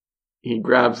He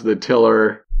grabs the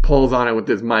tiller, pulls on it with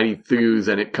his mighty thews,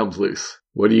 and it comes loose.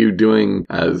 What are you doing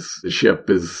as the ship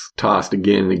is tossed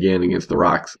again and again against the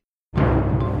rocks?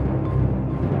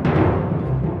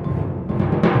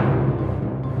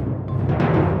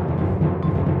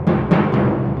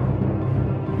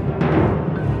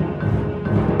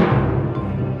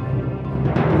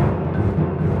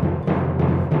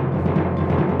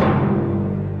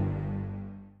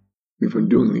 We've been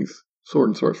doing these sword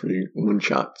and sorcery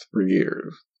one-shots for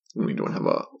years, and we don't have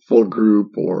a full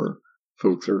group, or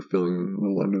folks are feeling a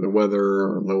little under the weather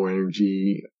or low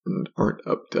energy and aren't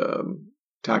up to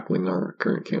tackling our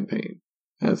current campaign.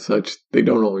 As such, they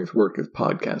don't always work as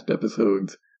podcast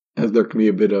episodes, as there can be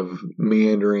a bit of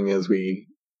meandering as we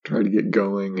try to get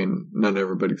going and not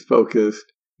everybody's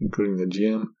focused, including the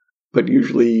GM. But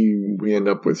usually we end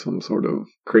up with some sort of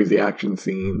crazy action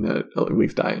scene that at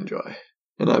least I enjoy.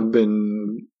 And I've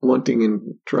been wanting and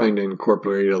trying to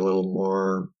incorporate a little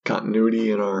more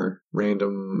continuity in our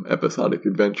random episodic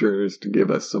adventures to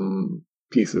give us some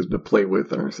pieces to play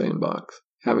with in our sandbox.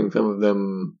 Having some of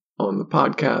them on the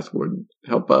podcast would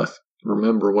help us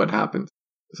remember what happened.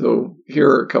 So here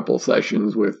are a couple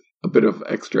sessions with a bit of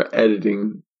extra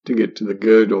editing to get to the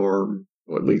good or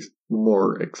at least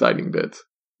more exciting bits.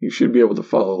 You should be able to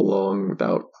follow along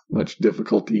without much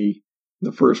difficulty.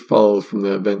 The first follows from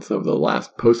the events of the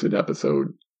last posted episode,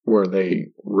 where they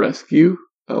rescue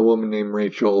a woman named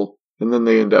Rachel, and then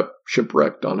they end up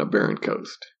shipwrecked on a barren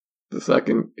coast. The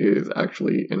second is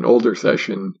actually an older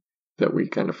session that we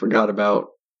kind of forgot about,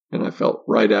 and I felt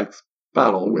Rydak's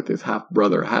battle with his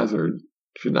half-brother Hazard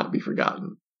should not be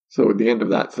forgotten. So the end of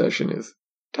that session is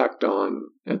tacked on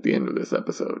at the end of this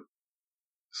episode.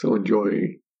 So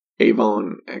enjoy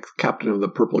Avon, ex-captain of the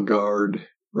Purple Guard,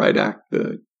 Rydak,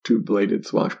 the two-bladed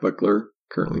swashbuckler,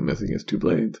 currently missing his two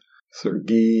blades, Sir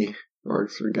Guy, or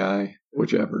Sir Guy,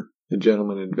 whichever, the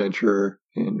gentleman adventurer,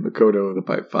 and Makoto the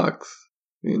Pipe Fox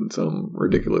in some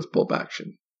ridiculous pulp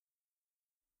action.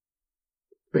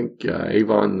 I think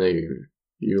Avon,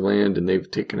 you land and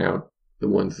they've taken out the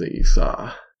ones that you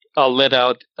saw. I'll let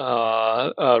out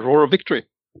a roar of victory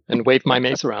and wave my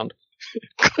mace around,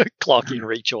 clocking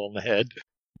Rachel on the head.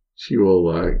 She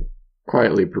will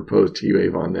quietly propose to you,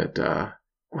 Avon, that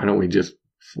why don't we just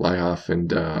fly off and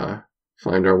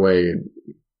find our way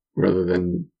rather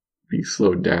than be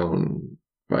slowed down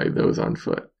by those on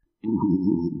foot.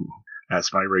 Ooh,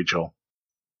 that's my Rachel.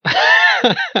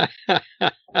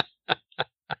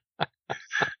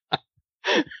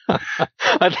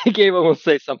 I think Ava will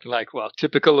say something like, well,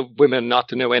 typical of women not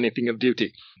to know anything of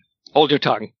duty. Hold your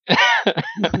tongue.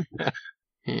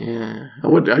 Yeah,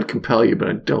 I'd compel you, but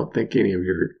I don't think any of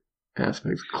your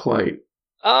aspects quite.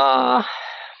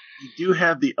 You do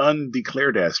have the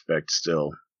undeclared aspect still.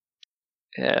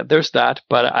 Yeah, there's that,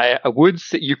 but I would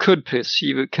say you could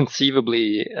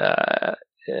conceivably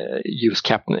use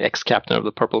ex-captain of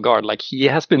the Purple Guard. Like, he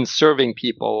has been serving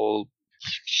people.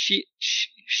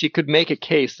 She could make a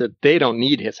case that they don't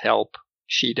need his help.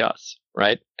 She does,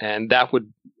 right? And that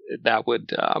would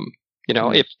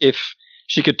if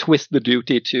she could twist the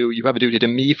duty to, you have a duty to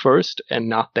me first and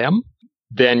not them,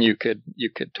 then you could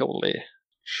totally.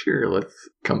 Sure, let's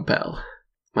compel.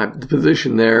 The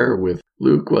position there with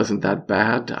Luke wasn't that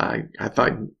bad. I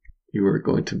thought you were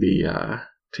going to be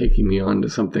taking me on to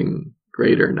something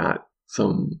greater, not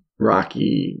some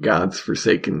rocky,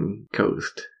 God's-forsaken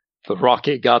coast. The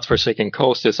rocky, God's-forsaken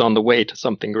coast is on the way to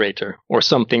something greater, or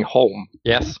something home,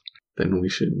 yes? Then we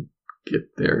should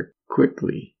get there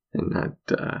quickly and not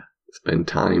spend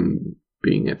time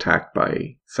being attacked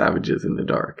by savages in the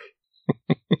dark.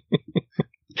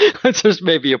 There's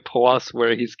maybe a pause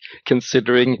where he's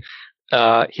considering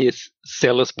his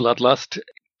zealous bloodlust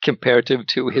comparative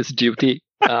to his duty.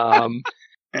 And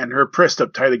her pressed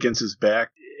up tight against his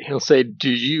back. He'll say, do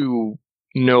you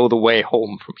know the way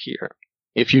home from here?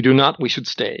 If you do not, we should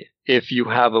stay. If you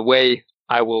have a way,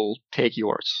 I will take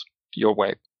your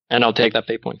way. And I'll take that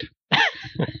fate point.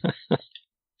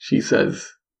 She says,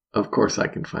 of course I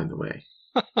can find the way.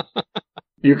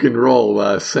 You can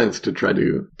roll sense to try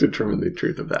to determine the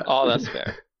truth of that. Oh, that's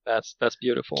fair. That's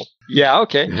beautiful. Yeah,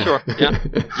 okay, sure. Yeah.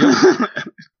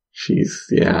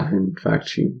 In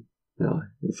fact, I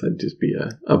guess that'd just be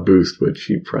a boost, which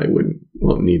she probably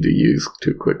won't need to use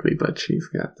too quickly, but she's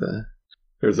got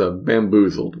there's a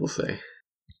bamboozled, we'll say.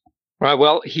 All right,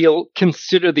 well, he'll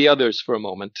consider the others for a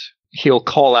moment. He'll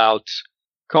call out,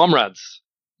 comrades,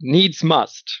 needs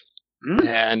must.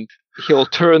 And he'll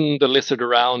turn the lizard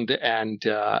around and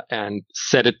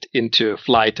set it into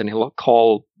flight, and he'll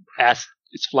call as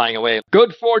it's flying away,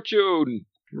 good fortune!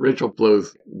 Rachel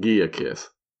blows Guy a kiss.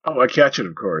 Oh, I catch it,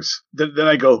 of course. Then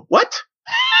I go, what?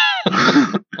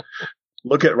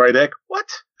 Look at Rydek. What?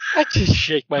 I just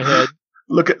shake my head.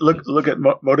 Look at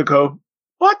Motoko.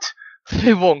 What?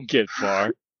 They won't get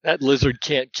far. That lizard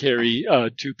can't carry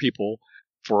 2 people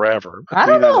forever. I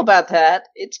don't know about that.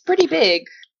 It's pretty big.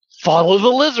 Follow the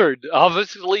lizard.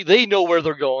 Obviously, they know where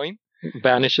they're going.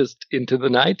 Vanishes into the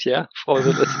night, yeah. Follow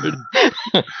the lizard.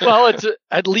 Well, it's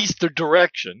at least the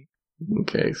direction.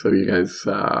 Okay, so you guys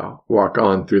walk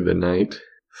on through the night,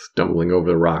 stumbling over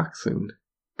the rocks and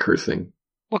cursing.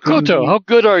 Makoto, how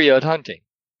good are you at hunting?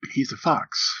 He's a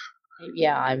fox.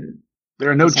 Yeah, There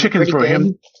are no guess I'm chickens pretty for him.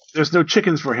 good. There's no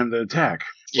chickens for him to attack.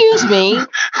 Excuse me.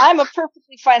 I'm a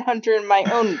perfectly fine hunter in my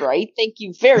own right. Thank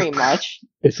you very much.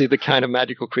 Is he the kind of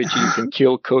magical creature you can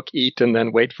kill, cook, eat, and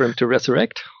then wait for him to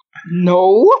resurrect?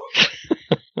 No.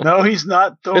 No, he's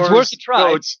not Thor's It's worth a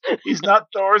try. goats. He's not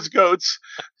Thor's goats.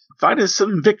 Find us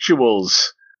some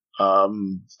victuals,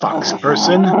 fox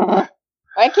person.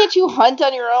 Why can't you hunt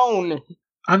on your own?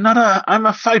 I'm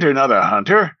a fighter, not a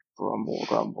hunter. Grumble,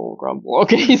 grumble, grumble.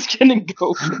 Okay, he's gonna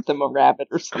go get them a rabbit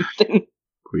or something.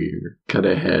 We cut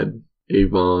ahead.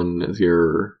 Avon, as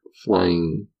you're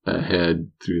flying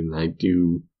ahead through the night,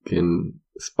 you can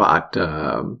spot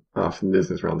off in the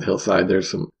distance around the hillside. There's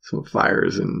some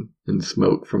fires and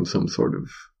smoke from some sort of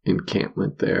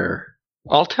encampment there.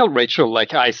 I'll tell Rachel,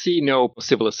 I see no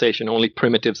civilization, only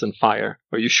primitives and fire.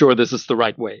 Are you sure this is the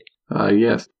right way?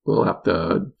 Yes, we'll have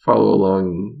to follow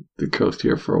along the coast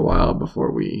here for a while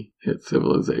before we hit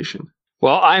civilization.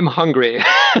 Well, I'm hungry.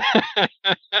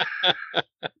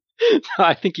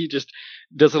 I think he just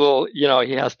does a little,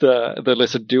 he has the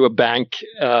lizard do a bank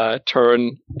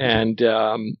turn and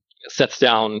sets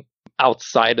down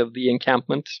outside of the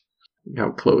encampment. How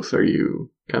close are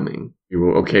you coming?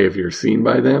 You okay if you're seen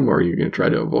by them, or are you going to try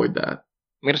to avoid that?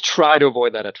 I'm going to try to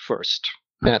avoid that at first,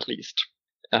 at least.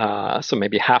 So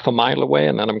maybe half a mile away,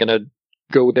 and then I'm going to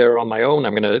go there on my own.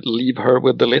 I'm going to leave her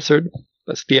with the lizard.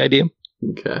 That's the idea.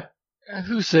 Okay.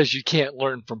 Who says you can't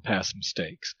learn from past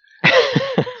mistakes?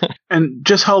 And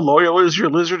just how loyal is your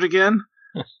lizard again?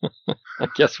 I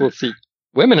guess we'll see.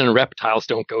 Women and reptiles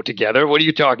don't go together. What are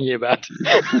you talking about?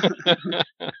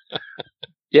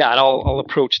 Yeah, and I'll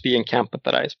approach the encampment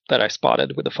that I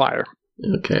spotted with the fire.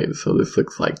 Okay, so this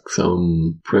looks like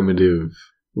some primitive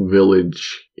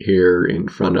village here in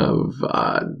front of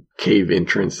a cave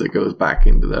entrance that goes back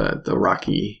into the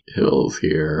rocky hills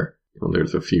here. Well,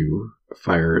 there's a few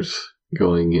fires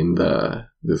going in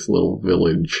this little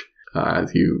village.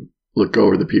 As you look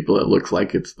over the people, it looks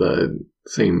like it's the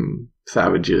same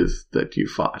savages that you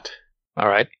fought. All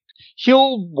right.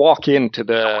 He'll walk into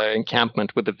the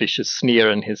encampment with a vicious sneer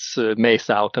and his mace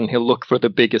out, and he'll look for the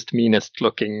biggest,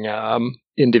 meanest-looking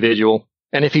individual.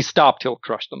 And if he's stopped, he'll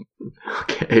crush them.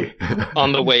 Okay.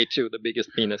 On the way to the biggest,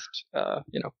 meanest,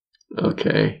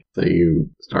 Okay. So you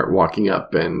start walking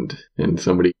up, and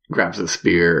somebody grabs a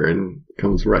spear and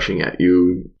comes rushing at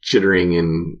you, chittering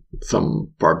in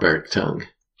some barbaric tongue.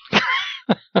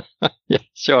 Yeah,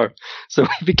 sure. So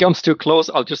if he comes too close,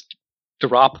 I'll just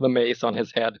drop the mace on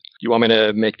his head. You want me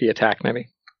to make the attack, maybe?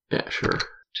 Yeah, sure.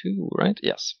 2, right?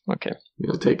 Yes. Okay.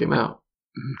 You'll take him out.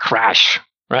 Crash.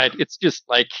 Right? It's just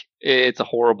it's a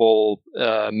horrible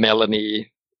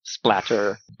Melanie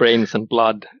splatter, brains and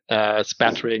blood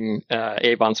spattering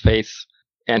Avon's face,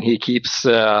 and he keeps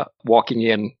walking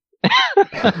in.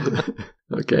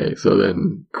 Okay, so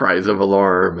then cries of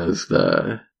alarm as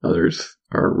the others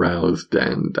are aroused,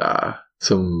 and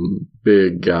some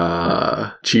big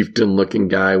chieftain-looking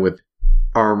guy with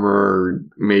armor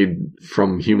made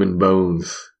from human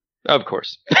bones Of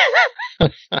course.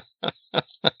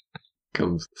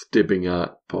 comes stepping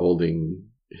up, holding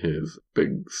his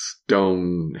big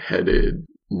stone-headed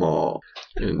maul,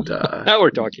 and Now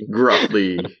we're talking.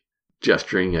 gruffly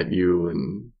gesturing at you,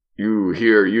 and you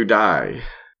here, you die.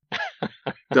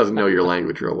 Doesn't know your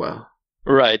language real well.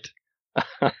 Right.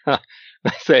 I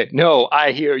say, no,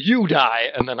 I hear you die,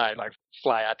 and then I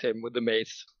fly at him with the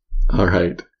mace. All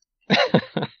right.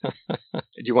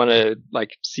 Do you want to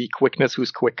see quickness?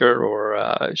 Who's quicker,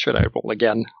 or should I roll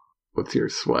again? What's your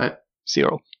sweat?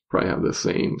 0. Probably have the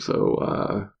same,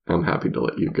 so I'm happy to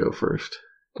let you go first.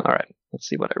 All right. Let's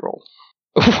see what I roll.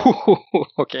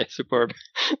 Okay, superb.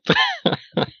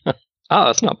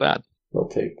 That's not bad. We'll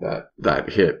take that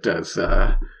hit as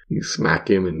you smack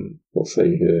him, and we'll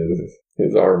say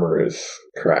his armor is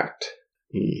cracked.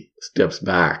 He steps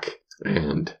back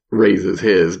and raises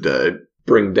his to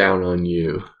bring down on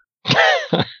you.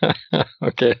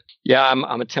 Okay. Yeah,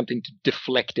 I'm attempting to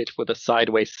deflect it with a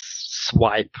sideways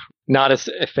swipe. Not as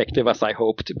effective as I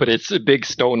hoped, but it's a big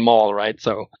stone maul, right?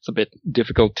 So it's a bit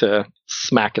difficult to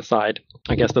smack aside.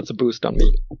 I guess that's a boost on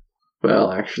me.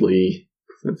 Well, actually,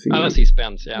 Unless he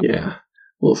spends, yeah. Yeah.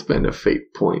 We'll spend a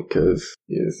fate point because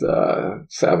he's a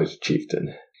savage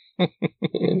chieftain.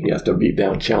 And he has to beat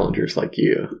down challengers like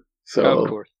you. So Of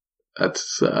course.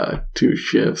 that's 2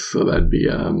 shifts, so that'd be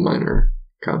a minor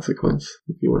consequence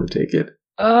if you want to take it.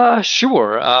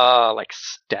 Sure. Like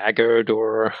staggered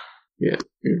or Yeah,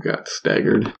 you've got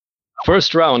staggered.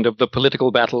 first round of the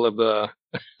political battle of the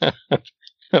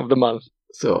of the month.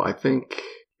 So I think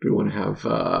we want to have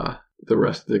the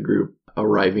rest of the group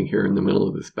arriving here in the middle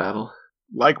of this battle.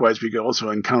 Likewise, we could also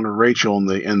encounter Rachel in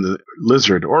the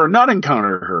lizard, or not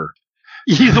encounter her.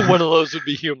 Either one of those would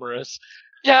be humorous.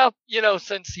 Yeah,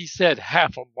 since he said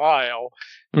half a mile,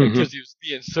 Mhm. because he was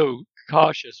being so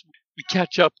cautious, we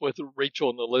catch up with Rachel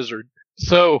and the lizard.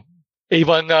 So,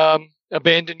 Avon,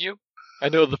 abandon you? I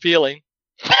know the feeling.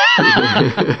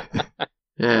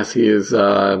 Yes, he is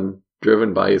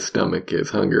driven by his stomach. His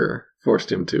hunger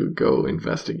forced him to go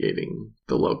investigating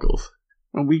the locals.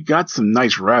 Well, we got some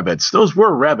nice rabbits. Those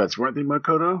were rabbits, weren't they,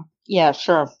 Makoto? Yeah,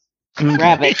 sure.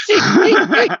 Rabbits.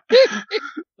 The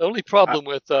only problem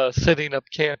with setting up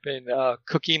camp and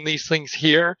cooking these things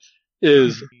here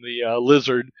is the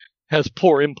lizard has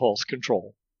poor impulse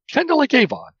control. Kind of like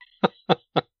Avon.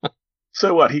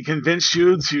 So what, he convinced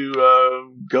you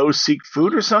to go seek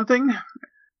food or something?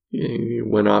 He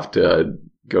went off to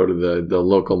go to the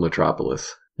local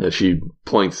metropolis. She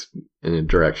points in a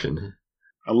direction.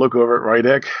 I'll look over at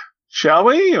Rydek. Shall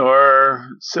we? Or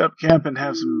set up camp and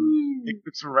have some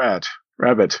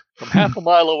rabbit? From half a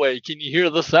mile away, can you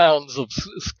hear the sounds of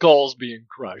skulls being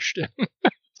crushed?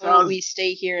 So we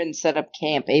stay here and set up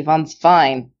camp. Avon's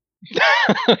fine. He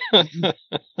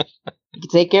can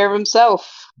take care of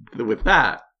himself. With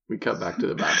that, we cut back to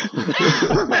the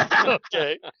battle.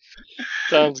 Okay.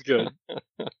 Sounds good.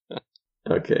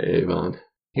 Okay, Avon.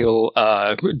 He'll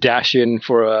dash in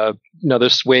for another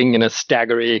swing in a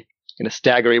staggery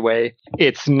way.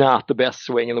 It's not the best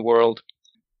swing in the world.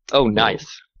 Oh,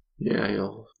 nice. Yeah,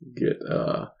 he'll get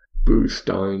a boost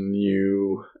on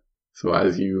you. So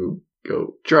as you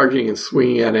go charging and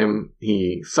swinging at him,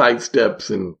 he sidesteps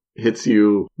and hits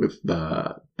you with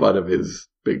the butt of his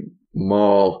big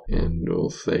maul, and we'll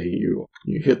say you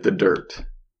hit the dirt.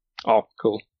 Oh,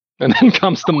 cool. And then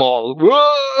comes the maul.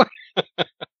 Whoa!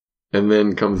 And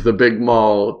then comes the big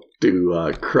maul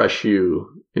to crush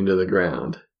you into the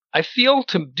ground. I feel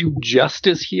to do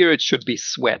justice here, it should be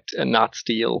sweat and not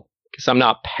steel. Because I'm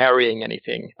not parrying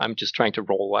anything. I'm just trying to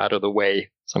roll out of the way.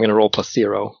 So I'm going to roll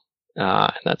 +0.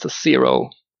 And that's a 0.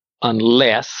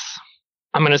 Unless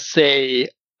I'm going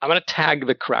to tag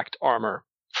the cracked armor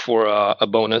for a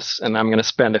bonus. And I'm going to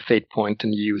spend a fate point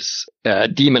and use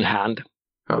Demon Hand.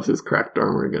 How's his cracked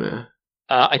armor gonna?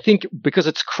 I think because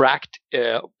it's cracked,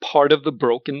 part of the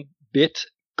broken bit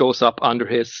goes up under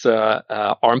his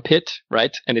armpit,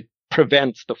 right? And it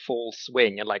prevents the full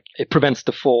swing and it prevents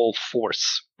the full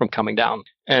force from coming down.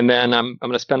 And then I'm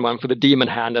going to spend one for the Demon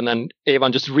Hand, and then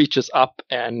Avon just reaches up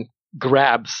and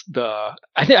grabs the.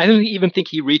 I don't even think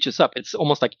he reaches up. It's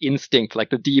almost like instinct, like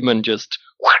the demon just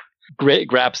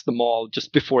grabs the maul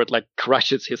just before it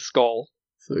crushes his skull.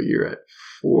 So you're at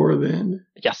 4 then?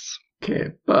 Yes.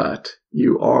 Okay, but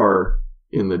you are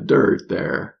in the dirt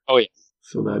there. Oh, yeah.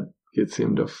 So that gets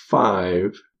him to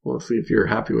 5. We'll see if you're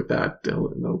happy with that. They'll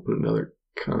put another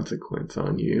consequence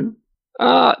on you.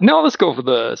 No, let's go for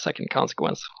the second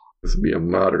consequence. This would be a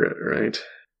moderate, right?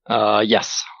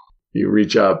 Yes. You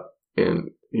reach up and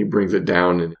he brings it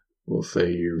down, and we'll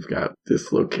say you've got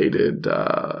dislocated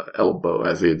elbow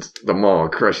as the maul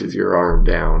crushes your arm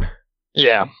down.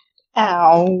 Yeah.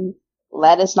 Ow.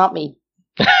 That is not me.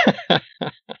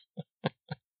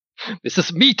 This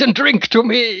is meat and drink to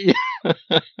me.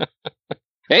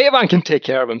 Avon can take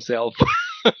care of himself.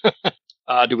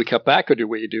 Do we cut back or do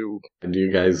we do? Do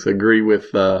you guys agree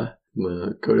with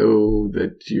Makoto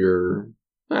that you're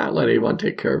let Avon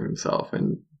take care of himself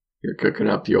and you're cooking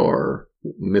up your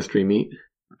mystery meat?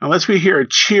 Unless we hear a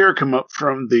cheer come up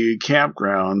from the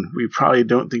campground, we probably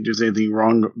don't think there's anything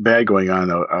bad going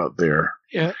on out there.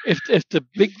 Yeah, if the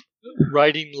big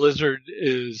riding lizard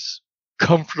is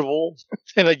comfortable,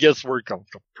 then I guess we're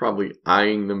comfortable. Probably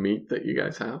eyeing the meat that you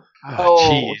guys have.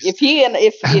 Oh, if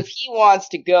he wants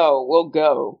to go, we'll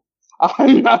go.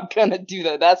 I'm not gonna do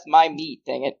that. That's my meat,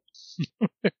 dang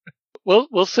it.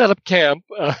 We'll set up camp.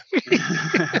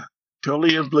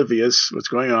 Totally oblivious what's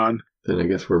going on. Then I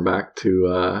guess we're back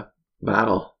to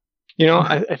battle.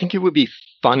 I think it would be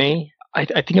funny. I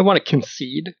think I want to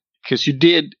concede because you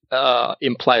did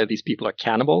imply that these people are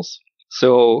cannibals.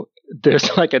 So there's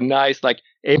a nice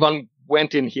Avon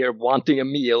went in here wanting a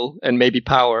meal and maybe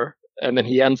power, and then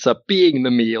he ends up being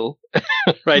the meal,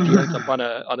 right? He ends up on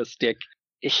a stick.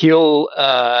 he'll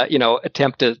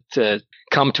attempt to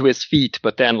come to his feet,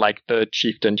 but then like the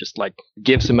chieftain just like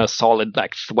gives him a solid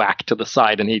like thwack to the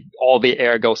side, and all the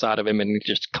air goes out of him and he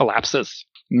just collapses.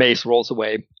 Mace rolls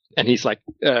away, and he's like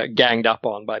ganged up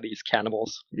on by these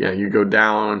cannibals. Yeah, you go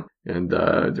down, and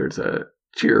there's a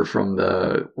cheer from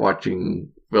the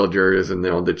watching villagers, and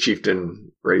the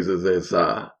chieftain raises his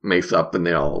mace up, and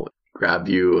they all grab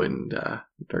you and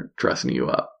start dressing you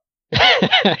up.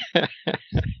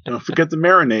 Don't forget the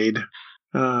marinade.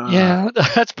 Yeah,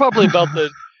 that's probably about the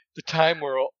time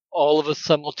where all of us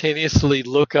simultaneously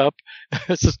look up.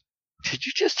 It's just, did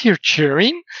you just hear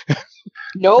cheering?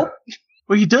 Nope.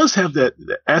 Well, he does have that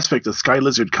aspect of Sky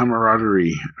Lizard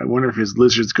camaraderie. I wonder if his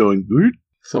lizard's going, "Boot?"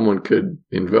 Someone could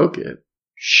invoke it.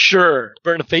 Sure.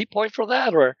 Burn a fate point for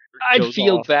that, or I'd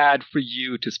feel bad for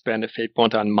you to spend a fate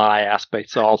point on my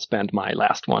aspect, so I'll spend my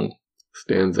last one.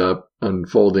 Stands up,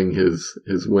 unfolding his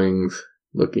wings,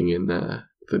 looking in the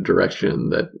direction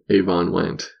that Avon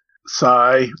went.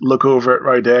 Sigh, look over at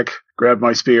Rydek, grab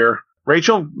my spear.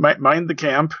 Rachel, mind the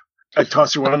camp. I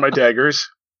toss her one of my daggers.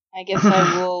 I guess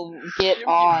I will get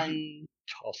on.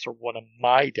 Toss her one of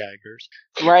my daggers.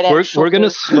 Right at We're gonna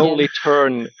slowly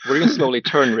turn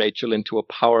Rachel into a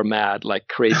power mad, like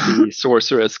crazy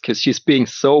sorceress, because she's being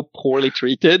so poorly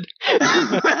treated.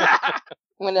 I'm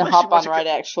gonna hop on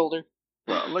Rydak's shoulder.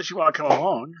 Well, unless you want to come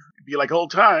along. It'd be like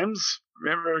old times.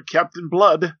 Remember Captain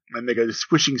Blood? I make a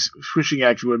swishing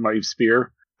action with my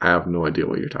spear. I have no idea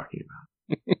what you're talking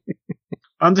about.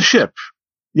 On the ship.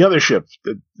 The other ship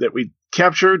that we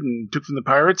captured and took from the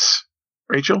pirates.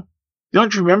 Rachel?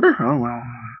 Don't you remember? Oh, well.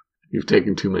 You've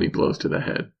taken too many blows to the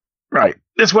head. Right.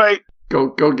 This way. Go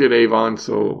get Avon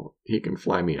so he can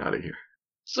fly me out of here.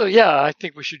 So, yeah, I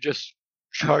think we should just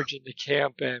charge into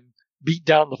camp and beat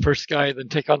down the first guy and then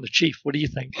take on the chief. What do you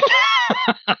think?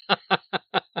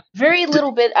 Very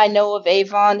little bit I know of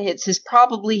Avon. It's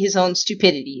probably his own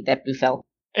stupidity that befell.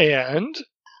 And?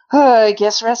 I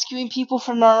guess rescuing people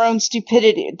from their own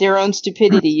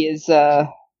stupidity is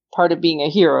part of being a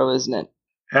hero, isn't it?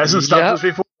 Hasn't stopped us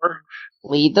before.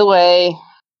 Lead the way.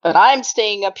 But I'm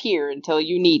staying up here until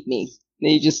you need me. And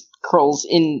he just crawls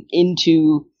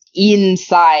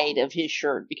inside of his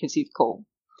shirt because he's cold.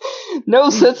 No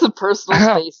sense of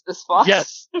personal space, this fox.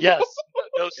 Yes, no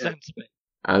sense of it.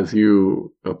 As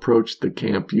you approach the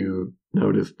camp, you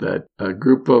notice that a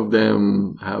group of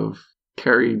them have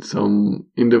carried some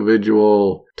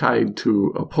individual tied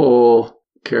to a pole,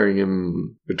 carrying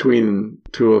him between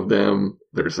two of them.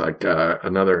 There's like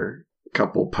another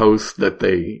couple posts that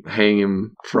they hang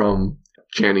him from,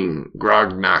 chanting,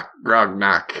 "Grog knock, grog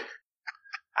knock."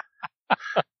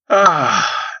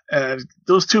 And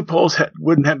those two poles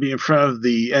wouldn't have to be in front of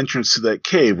the entrance to that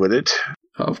cave, would it?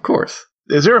 Of course.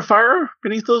 Is there a fire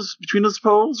between those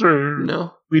poles, or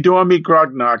no? We don't want to meet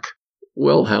Grognock.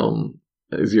 Wilhelm,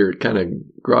 as you're kind of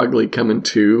groggily coming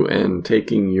to and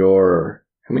taking your...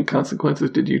 How many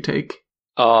consequences did you take?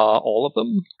 All of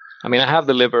them. I mean, I have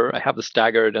the liver, I have the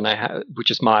staggered, and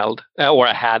which is mild. Or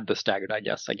I had the staggered, I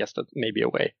guess. I guess that may be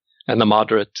away. And the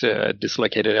moderate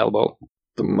dislocated elbow.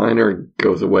 The minor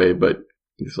goes away, but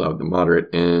you still have the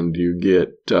moderate, and you get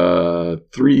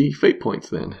 3 fate points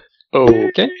then.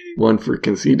 Okay. 1 for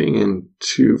conceding and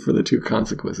 2 for the 2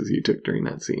 consequences you took during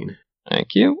that scene.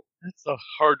 Thank you. That's a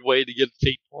hard way to get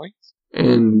fate points.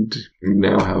 And you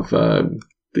now have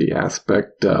the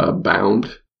aspect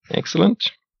bound.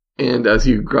 Excellent. And as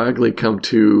you groggily come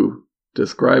to,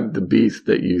 describe the beast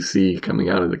that you see coming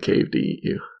out of the cave to eat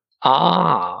you.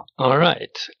 All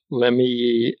right. Let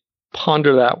me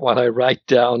ponder that while I write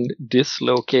down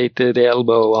dislocated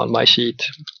elbow on my sheet.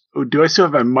 Oh, do I still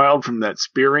have my mild from that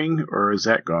spearing, or is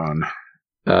that gone?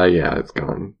 Yeah, it's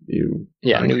gone. New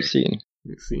scene.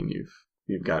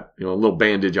 You've got a little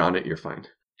bandage on it. You're fine.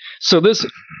 So this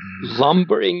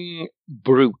lumbering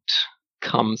brute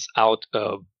comes out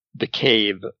of the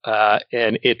cave,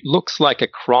 and it looks like a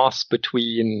cross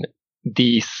between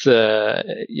these,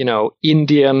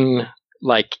 Indian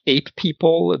like ape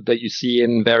people that you see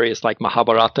in various like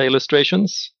Mahabharata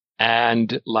illustrations,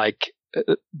 and like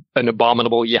an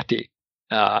abominable yeti,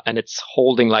 and it's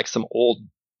holding like some old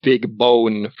big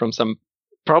bone from some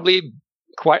probably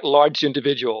quite large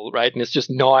individual, right? And it's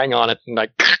just gnawing on it and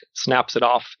like snaps it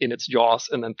off in its jaws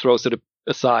and then throws it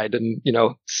aside and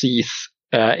sees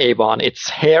Avon. It's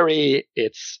hairy,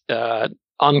 it's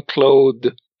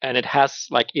unclothed, and it has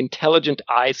like intelligent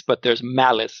eyes, but there's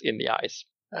malice in the eyes.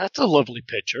 That's a lovely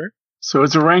picture. So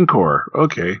it's a rancor.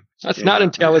 Okay. That's not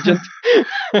intelligent.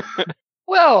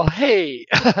 Well, hey,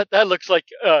 that looks like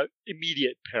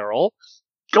immediate peril.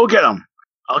 Go get him.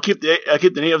 I'll keep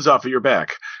the natives off of your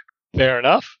back. Fair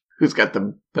enough. Who's got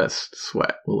the best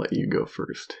sweat? We'll let you go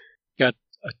first. Got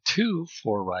a 2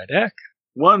 for Rydek.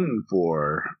 1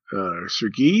 for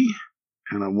Sergei,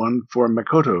 and a 1 for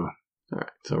Makoto. All right,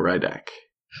 so Rydek.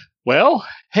 Well,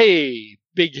 hey,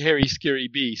 big hairy scary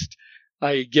beast.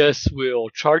 I guess we'll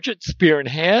charge it, spear in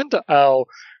hand. I'll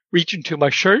reach into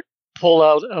my shirt, pull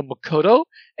out a Makoto,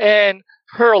 and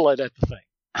hurl it at the thing.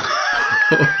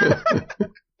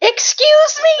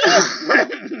 Excuse me!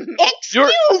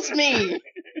 Excuse me!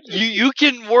 You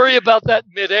can worry about that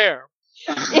midair.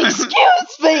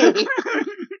 Excuse me!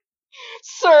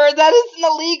 Sir, that is an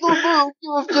illegal move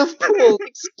you have just pulled.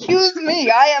 Excuse me,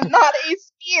 I am not a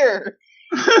spear.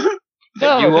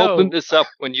 You opened this up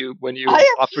when you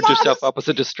offered yourself up as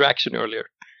a distraction earlier.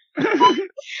 I am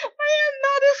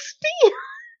not a spear.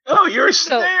 Oh, you're a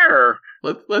snare.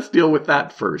 Let's deal with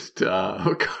that first.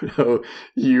 Makoto,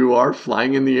 you are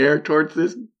flying in the air towards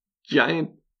this giant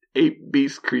ape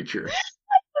beast creature.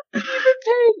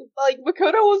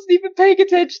 Makoto wasn't even paying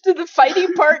attention to the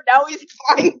fighting part. Now he's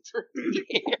flying through the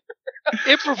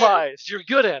air. Improvise. You're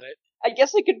good at it. I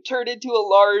guess I could turn into a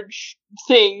large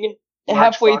thing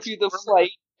halfway through the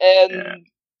flight and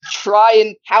try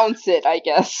and pounce it, I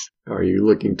guess. Are you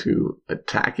looking to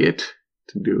attack it?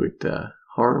 To do it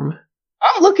harm?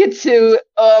 I'm looking to,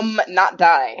 not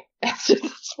die. That's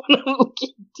what I'm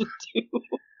looking to do.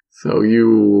 So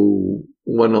you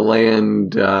want to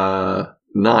land,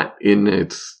 not in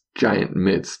its giant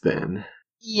midst then?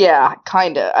 Yeah,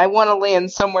 kinda. I want to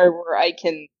land somewhere where I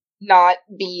can not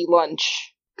be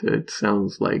lunch. It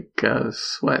sounds like,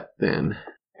 sweat then.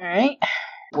 Alright.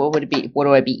 What would it be? What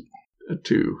do I beat? A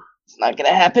 2. It's not gonna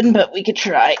happen, but we could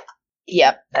try.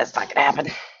 Yep, that's not gonna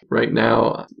happen. Right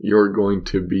now, you're going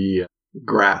to be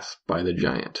grasped by the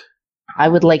giant. I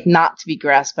would like not to be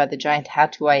grasped by the giant. How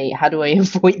do I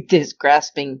avoid this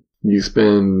grasping? You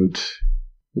spend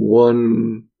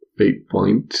 1 fate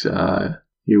point.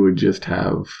 He would just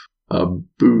have a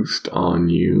boost on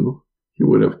you. He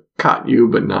would have caught you,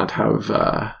 but not have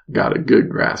got a good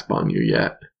grasp on you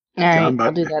yet. Alright,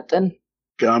 I'll do that then.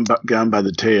 Gone by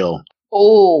the tail.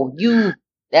 Oh, you...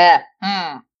 Yeah.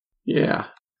 Yeah.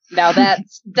 Now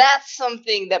that's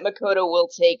something that Makoto will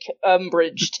take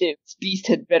umbrage to. This beast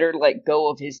had better let go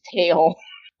of his tail,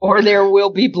 or there will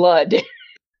be blood.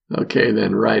 Okay,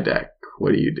 then Rydek,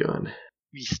 what are you doing?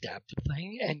 We stab the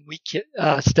thing, and we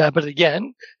stab it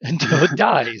again until it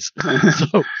dies.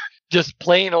 So just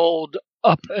plain old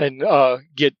up and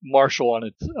get Marshall on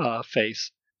its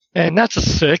face. And that's a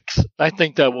 6. I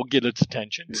think that will get its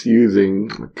attention. It's using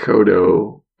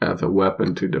Makoto as a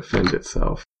weapon to defend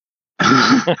itself.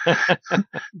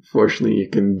 Fortunately, you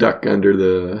can duck under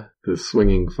the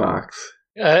swinging fox.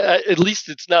 At least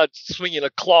it's not swinging a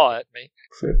claw at me.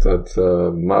 So that's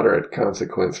a moderate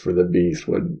consequence for the beast.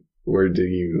 Where do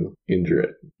you injure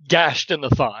it? Gashed in the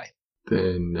thigh.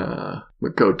 Then,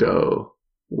 Makoto,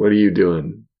 what are you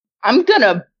doing? I'm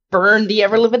gonna burn the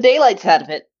ever-living daylights out of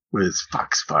it. With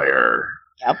foxfire.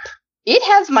 Yep. It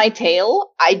has my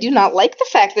tail. I do not like the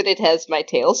fact that it has my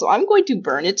tail, so I'm going to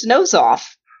burn its nose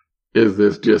off. Is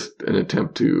this just an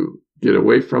attempt to get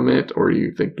away from it, or are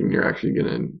you thinking you're actually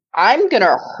gonna... I'm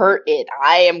gonna hurt it.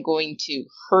 I am going to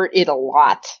hurt it a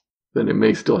lot. Then it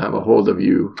may still have a hold of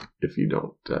you if you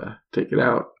don't take it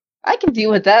out. I can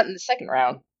deal with that in the second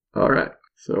round. Alright,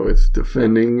 so it's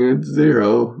defending at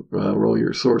 0. Roll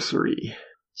your sorcery.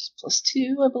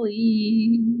 +2, I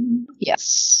believe.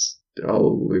 Yes.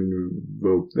 I'll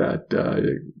invoke that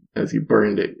as you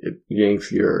burned it, it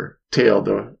yanks your tail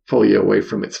to pull you away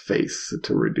from its face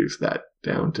to reduce that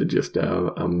down to just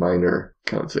a minor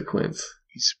consequence.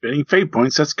 He's spending fate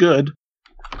points, that's good.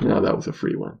 No, that was a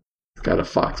free one. It's got a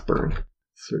fox burn.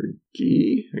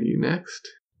 Sergei, are you next?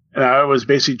 And I was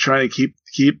basically trying to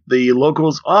keep the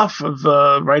locals off of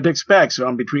Rydek's back, so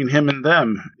I'm between him and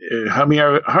them. How many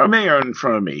are in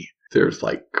front of me? There's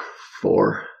like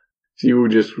 4. If you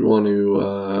just want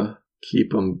to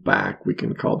keep them back, we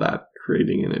can call that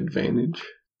creating an advantage.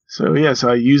 So yes,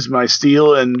 I use my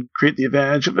steel and create the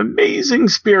advantage of amazing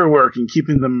spear work and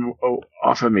keeping them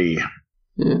off of me.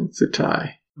 Yeah, it's a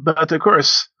tie. But of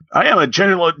course, I am a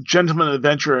gentleman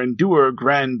adventurer and doer of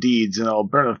grand deeds, and I'll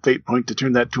burn a fate point to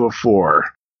turn that to a 4.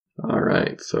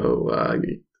 Alright, so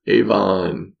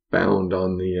Avon bound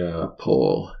on the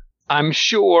pole. I'm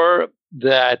sure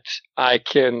that I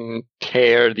can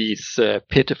tear these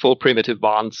pitiful primitive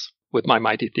bonds with my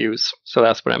mighty thews. So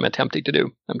that's what I'm attempting to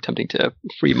do. I'm attempting to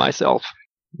free myself.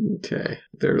 Okay.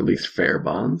 They're at least fair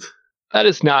bonds. That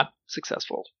is not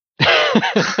successful.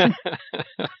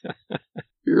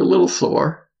 You're a little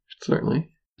sore,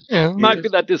 certainly. Yeah, might be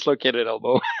that dislocated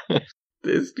elbow.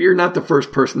 You're not the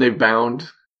first person they've bound.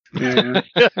 Yeah.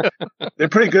 They're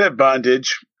pretty good at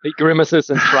bondage. He grimaces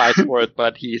and tries for it,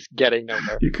 but he's getting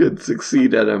nowhere. You could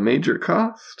succeed at a major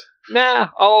cost. Nah,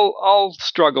 I'll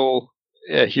struggle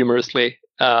humorously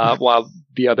while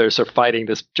the others are fighting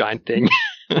this giant thing.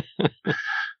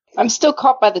 I'm still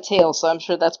caught by the tail, so I'm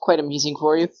sure that's quite amusing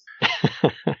for you.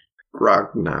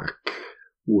 Grognak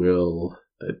will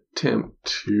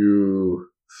attempt to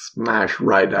smash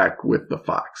Rydak with the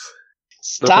fox.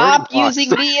 Stop herding fox.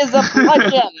 using me as a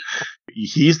bludgeon!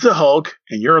 He's the Hulk,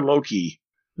 and you're Loki.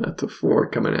 That's a 4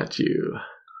 coming at you.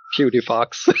 Cutie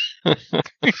fox.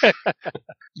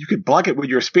 You could block it with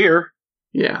your spear.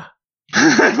 Yeah.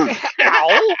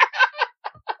 Ow!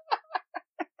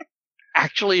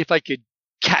 Actually, if I could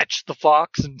catch the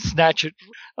fox and snatch it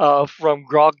from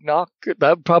Grognak,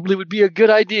 that probably would be a good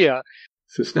idea.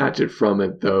 So snatch it from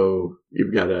it, though,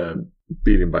 you've got to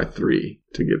beat him by 3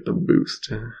 to get the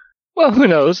boost. Well, who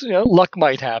knows? Luck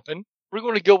might happen. We're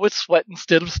going to go with sweat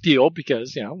instead of steel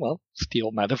because,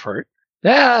 steel might have hurt.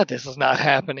 This is not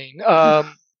happening.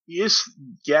 He is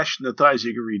gashed in the thighs,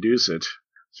 you can reduce it.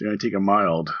 So you're going to take a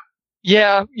mild.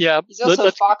 Yeah. He's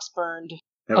also fox burned.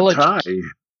 Have I'll a let you- tie.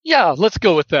 Yeah, let's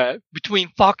go with that. Between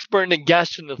foxburn and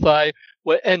gash in the thigh,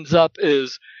 what ends up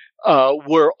is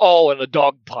we're all in a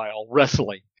dog pile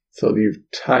wrestling. So you've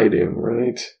tied him,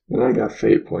 right? And I got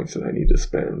fate points that I need to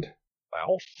spend.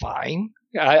 Well, fine.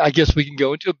 I guess we can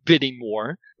go into a bidding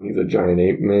war. He's a giant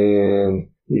ape man.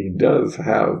 He does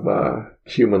have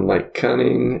human-like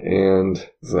cunning, and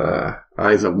his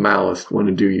eyes of malice want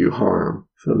to do you harm.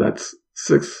 So that's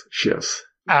 6 shifts.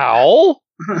 Ow!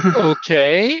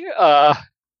 Okay.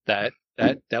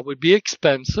 That would be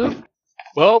expensive.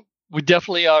 Well, we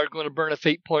definitely are going to burn a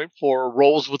fate point for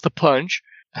rolls with the punch.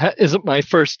 That isn't my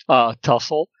first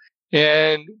tussle.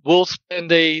 And we'll spend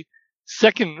a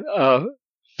second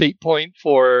fate point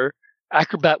for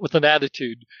acrobat with an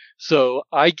attitude. So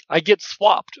I get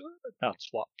swapped. Not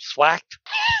swapped. Swacked.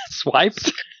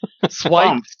 Swiped?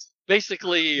 Swiped.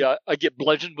 Basically, I get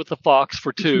bludgeoned with the fox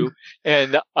for 2,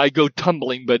 and I go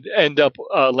tumbling, but end up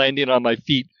landing on my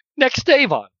feet next to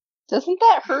Avon. Doesn't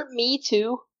that hurt me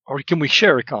too? Or can we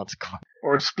share a consequence?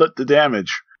 Or split the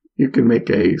damage. You can make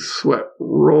a sweat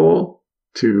roll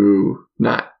to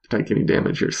not take any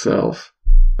damage yourself.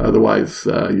 Otherwise,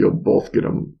 you'll both get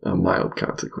a mild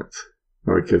consequence.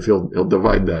 Or because he'll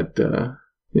divide that.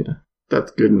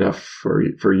 That's good enough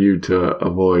for you to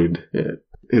avoid it.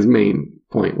 His main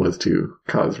point was to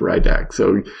cause Rydak,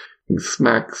 so he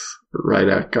smacks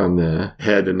Rydak on the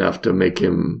head enough to make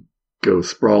him go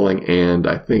sprawling. And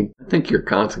I think your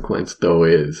consequence though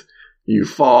is you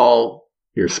fall,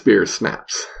 your spear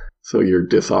snaps, so you're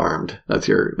disarmed. That's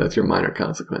your minor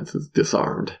consequence, is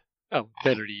disarmed. Oh,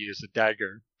 better to use a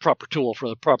dagger. Proper tool for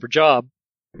the proper job.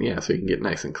 Yeah, so you can get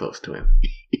nice and close to him.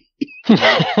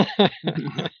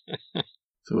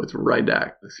 So it's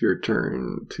Rydak. It's your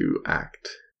turn to act.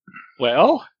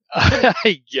 Well,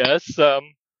 I guess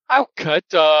I'll cut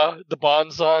the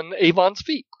bonds on Avon's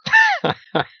feet.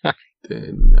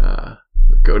 Then,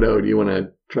 Godo, do you want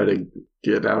to try to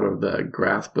get out of the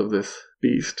grasp of this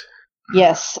beast?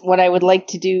 Yes, what I would like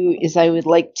to do is I would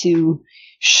like to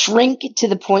shrink to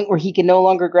the point where he can no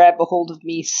longer grab a hold of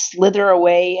me, slither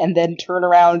away, and then turn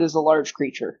around as a large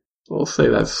creature. We'll say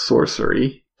that's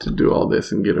sorcery to do all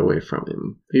this and get away from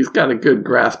him. He's got a good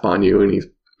grasp on you, and he's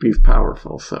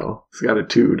powerful, so he's got a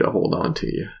 2 to hold on to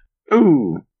you.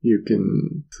 Ooh. You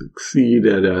can succeed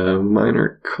at a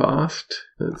minor cost.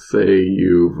 Let's say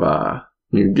you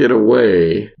get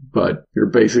away, but you're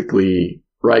basically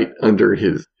right under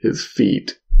his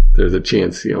feet. There's a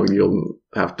chance, you'll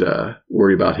have to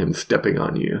worry about him stepping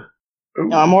on you.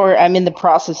 No, I'm in the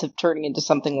process of turning into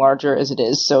something larger as it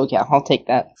is, so yeah, I'll take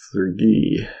that.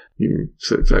 Sergei, you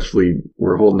successfully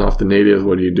were holding off the natives.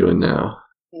 What are you doing now?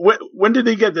 When did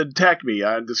they get to attack me?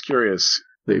 I'm just curious.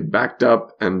 They backed up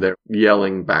and they're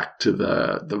yelling back to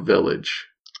the village.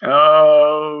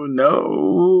 Oh,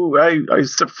 no. I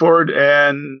stepped forward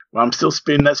and I'm still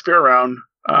spinning that spear around.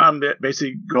 I'm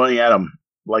basically going at them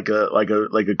like a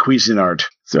Cuisinart.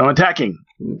 So I'm attacking.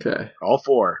 Okay. All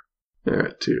 4. They're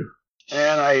at 2.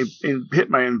 And I hit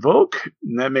my invoke,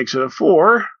 and that makes it a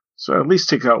 4. So I at least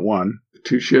take out 1.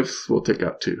 2 shifts, we'll take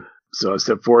out 2. So I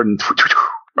step forward and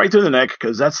right through the neck,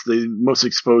 because that's the most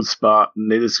exposed spot,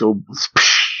 and they just go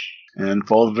and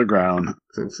fall to the ground.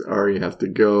 Since Ari has to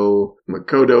go,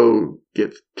 Makoto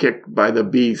gets kicked by the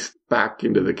beast back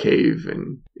into the cave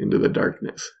and into the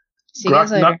darkness. See you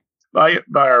guys later. Bye,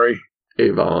 Ari.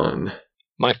 Avon.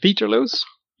 My feet are loose.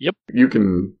 You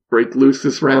can break loose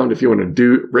this round if you want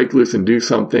to break loose and do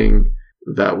something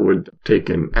that would take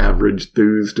an average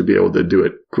Thuse to be able to do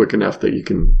it quick enough that you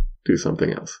can do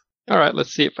something else. All right,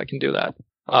 let's see if I can do that.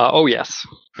 Oh, yes.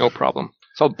 No problem.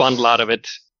 So I'll bundle out of it.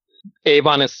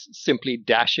 Avon is simply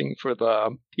dashing for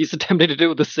he's attempting to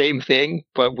do the same thing,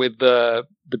 but with the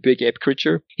big ape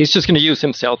creature. He's just going to use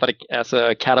himself as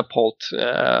a catapult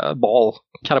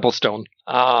catapult stone.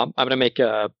 I'm going to make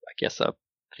a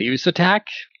fuse attack,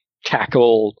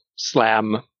 tackle,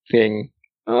 slam thing.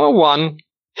 Oh, 1.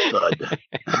 Thud.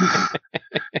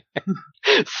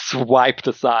 Swiped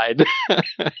aside.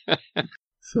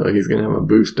 So he's going to have a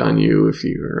boost on you if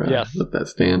you Yes. let that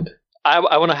stand.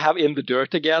 I want to have in the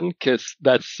dirt again because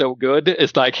that's so good.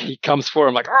 It's like he comes for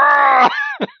him like, "Ah!"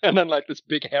 And then like this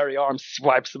big hairy arm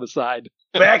swipes him aside.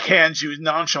 Backhands you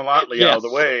nonchalantly out of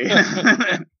the way.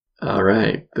 All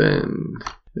right, then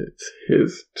it's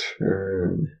his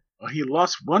turn. Well, he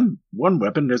lost one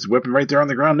weapon. There's a weapon right there on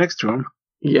the ground next to him.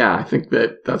 Yeah, I think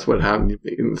that's what happened.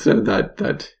 Instead of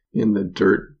that in the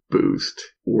dirt boost,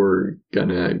 we're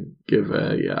gonna give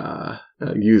a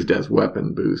used as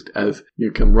weapon boost as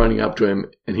you come running up to him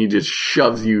and he just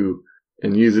shoves you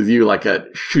and uses you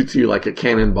shoots you like a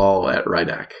cannonball at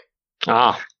Rydak.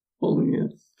 Ah. Only a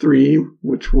 3,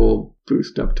 which will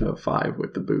boost up to a 5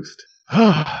 with the boost.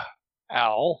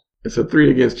 Ow. It's a 3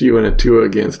 against you and a 2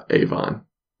 against Avon.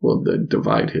 We'll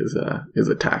divide his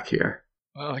attack here.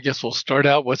 Well, I guess we'll start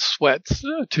out with sweats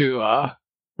to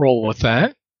roll with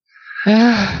that.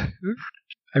 I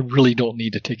really don't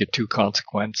need to take a 2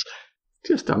 consequence.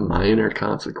 Just a minor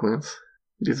consequence.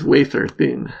 Just wafer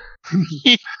thin.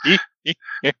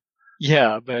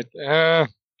 Yeah, but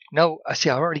no. I see.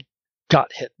 I already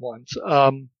got hit once.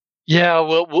 Yeah,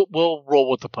 we'll roll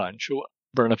with the punch. We'll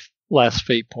burn a last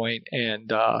fate point,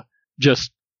 and I'm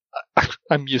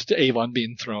used to Avon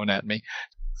being thrown at me.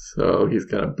 So he's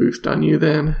got a boost on you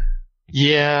then.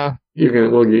 Yeah. You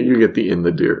get the in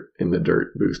the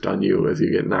dirt boost on you as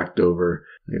you get knocked over.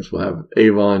 I guess we'll have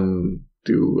Avon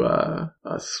do a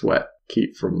sweat,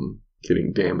 keep from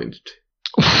getting damaged.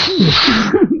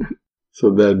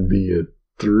 So that'd be a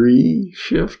 3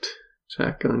 shift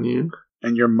check on you.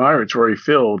 And your migratory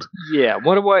filled. Yeah.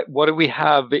 What do we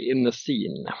have in the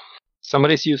scene?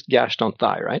 Somebody's used gashed on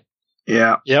thigh, right?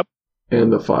 Yeah. Yep.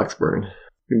 And the Foxburn.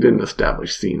 We didn't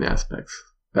establish scene aspects.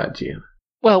 Bad GM.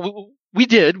 Well, we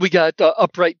did. We got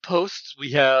upright posts.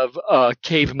 We have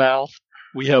cave mouth.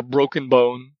 We have broken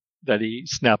bone that he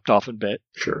snapped off and bit.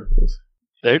 Sure.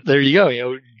 There you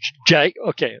go.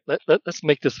 Okay, let's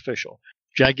make this official.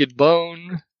 Jagged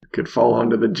bone. Could fall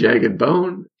onto the jagged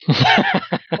bone.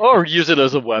 Or use it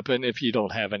as a weapon if you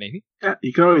don't have any. Yeah,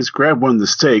 you can always grab one of the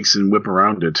stakes and whip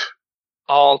around it.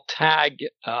 I'll tag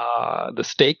the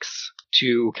stakes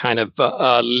to kind of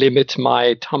limit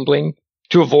my tumbling,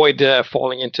 to avoid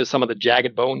falling into some of the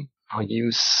jagged bone. I'll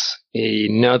use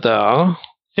another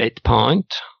fate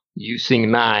point using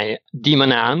my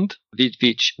demon hand, with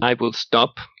which I will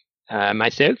stop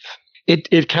myself.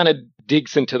 It kind of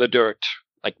digs into the dirt,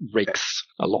 like rakes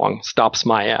along, stops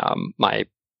my my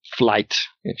flight,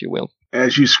 if you will.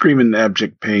 As you scream in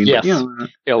abject pain. Yes, But,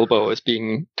 elbow is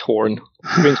being torn.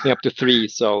 Brings me up to 3,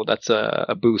 so that's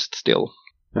a boost still.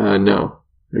 No.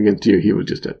 Against you, he was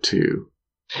just at 2.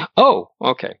 Oh,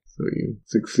 okay. So you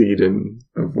succeed in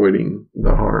avoiding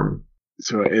the harm.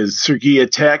 So is Sergei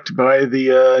attacked by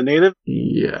the native?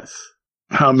 Yes.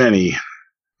 How many?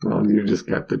 Well, you've just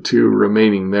got the 2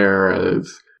 remaining there.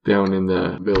 As down in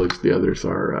the village, the others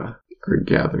are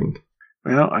gathering.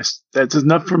 Well, that's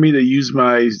enough for me to use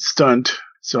my stunt,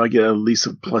 so I get at least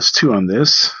a +2 on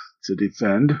this to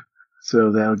defend.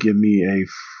 So that'll give me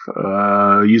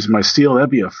use my steel, that'd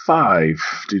be a 5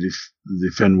 to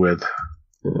defend with.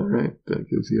 All right, that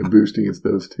gives you a boost against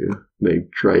those 2. They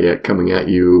try coming at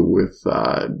you with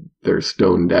their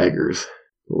stone daggers.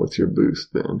 What's your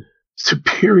boost then?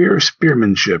 Superior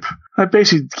spearmanship. I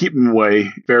basically keep them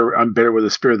away. I'm better with a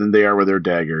spear than they are with their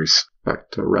daggers. Back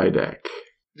to Rydak.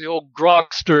 The old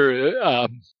Grogster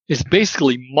is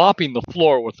basically mopping the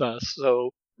floor with us, so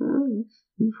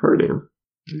You've heard him.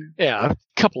 yeah, a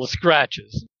couple of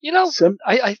scratches. You know,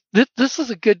 this is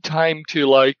a good time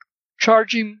to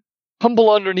charge him,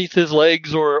 humble underneath his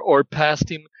legs or past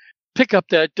him, pick up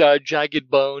that jagged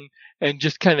bone, and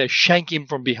just kind of shank him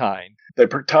from behind. That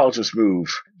proctologist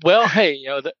move. Well, hey,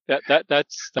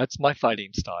 that's my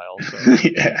fighting style. So.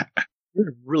 Yeah. I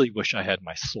really wish I had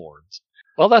my swords.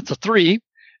 Well, that's a 3,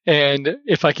 and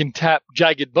if I can tap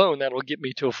jagged bone, that'll get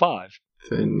me to a 5.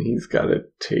 Then he's got to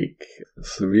take a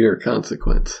severe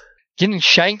consequence. Getting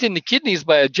shanked in the kidneys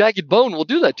by a jagged bone will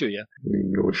do that to you.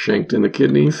 You go shanked in the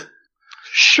kidneys.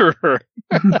 Sure.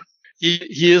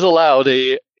 he is allowed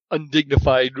a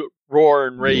undignified roar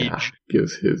and rage. Yeah,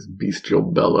 gives his bestial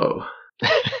bellow.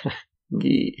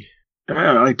 Gee.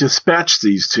 I dispatch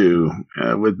these two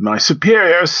with my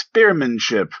superior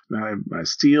spearmanship. My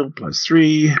steel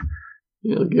 +3.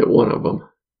 You'll get one of them.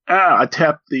 I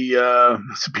tap the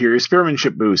superior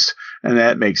spearmanship boost, and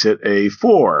that makes it a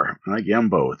 4. I get them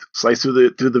both. Slice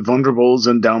through the vulnerables,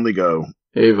 and down we go.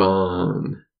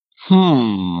 Avon.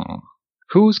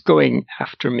 Who's going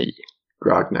after me?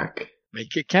 Grognak.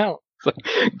 Make it count.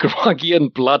 Groggy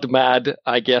and blood mad,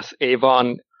 I guess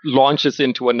Avon launches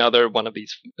into another one of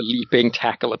these leaping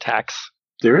tackle attacks.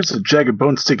 There is a jagged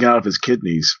bone sticking out of his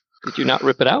kidneys. Did you not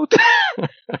rip it out?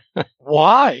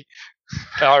 Why?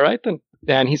 All right, then.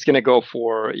 And he's going to go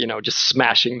for, just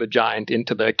smashing the giant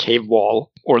into the cave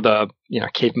wall, or the,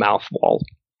 cave mouth wall.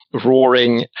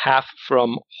 Roaring half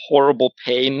from horrible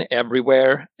pain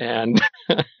everywhere and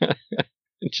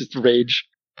just rage.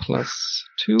 +2.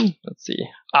 Let's see.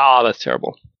 That's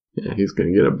terrible. Yeah, he's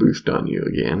going to get a boost on you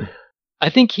again. I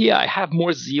think I have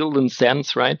more zeal than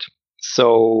sense, right?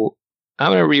 So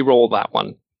I'm going to re-roll that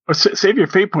one. Or save your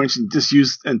fate points and just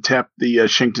use and tap the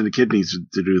shank to the kidneys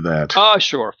to do that. Oh,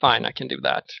 sure. Fine. I can do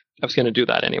that. I was going to do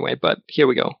that anyway, but here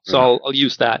we go. So I'll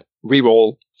use that.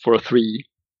 Re-roll for a 3.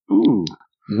 Ooh.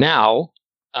 Now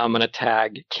I'm going to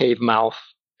tag cave mouth.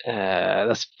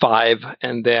 That's 5.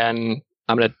 And then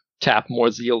I'm going to tap more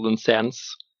zeal than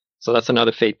sense. So that's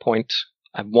another fate point.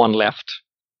 I have 1 left.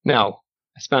 No,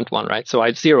 I spent 1, right? So I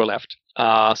have 0 left.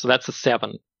 So that's a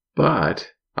 7.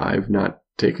 But I've not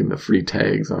taken the free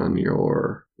tags on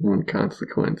your 1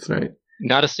 consequence, right?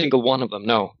 Not a single one of them,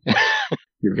 no.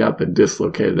 You've got the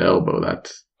dislocated elbow.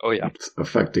 That's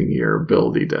affecting your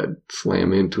ability to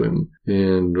slam into him.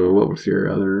 And what was your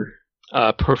other?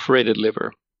 Perforated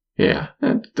liver. Yeah,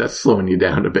 that's slowing you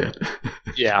down a bit.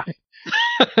 Yeah.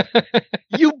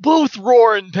 You both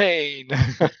roar in pain.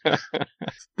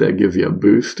 That gives you a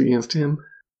boost against him?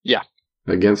 Yeah.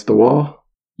 Against the wall?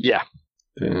 Yeah.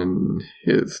 Then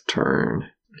his turn.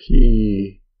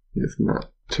 He is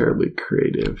not terribly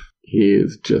creative. He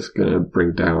is just going to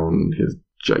bring down his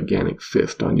gigantic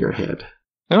fist on your head.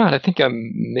 All right, I think I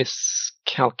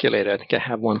miscalculated. I think I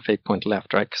have 1 fate point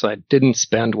left, right? Because I didn't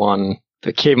spend 1.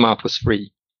 The cave mouth was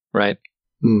free, right?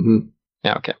 Mm-hmm.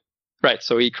 Yeah, okay. Right,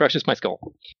 so he crushes my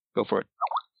skull. Go for it.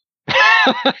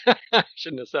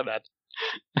 Shouldn't have said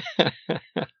that.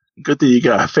 Good that you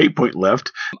got a fate point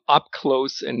left. Up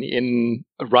close and in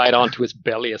right onto his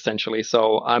belly, essentially.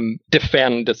 So I'm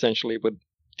defend, essentially, with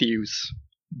Thews.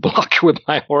 Block with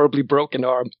my horribly broken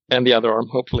arm. And the other arm,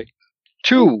 hopefully.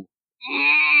 2.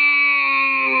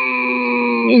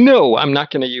 No, I'm not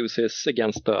going to use his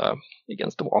against the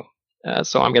wall.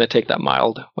 So I'm going to take that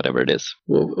mild, whatever it is.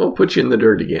 We'll put you in the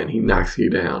dirt again. He knocks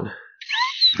you down.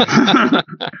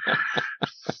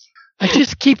 I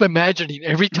just keep imagining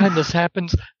every time this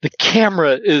happens, the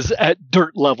camera is at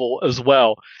dirt level as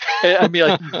well. I mean,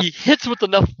 like, he hits with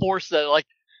enough force that, like,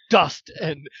 dust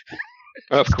and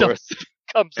of course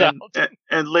comes out.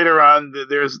 And later on,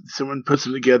 there's someone puts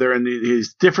them together in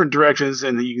his different directions,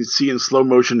 and you can see in slow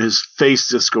motion his face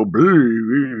just go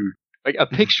blue. Like a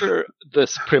picture,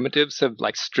 the primitives have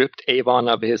like stripped Avon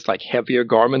of his like heavier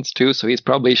garments too, so he's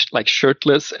probably like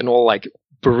shirtless and all like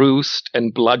bruised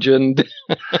and bludgeoned,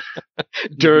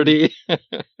 dirty,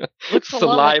 Looks a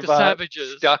lot like the saliva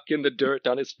Savages. stuck in the dirt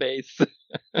on his face.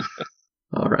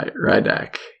 All right,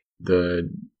 Rydak. The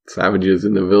savages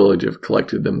in the village have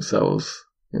collected themselves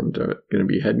and are going to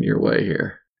be heading your way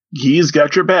here. He's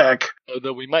got your back.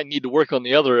 Though we might need to work on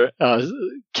the other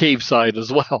cave side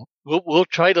as well. We'll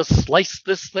try to slice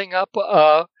this thing up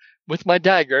with my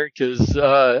dagger, because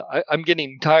I'm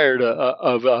getting tired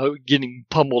of getting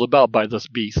pummeled about by this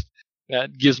beast.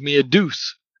 That gives me a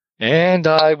deuce. And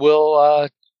I will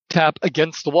tap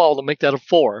against the wall to make that a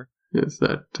 4. Is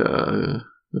that the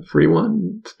free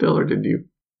one still, or did you?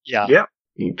 Yeah. Yep.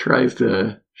 He tries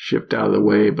to shift out of the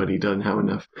way, but he doesn't have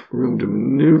enough room to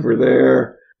maneuver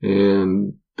there,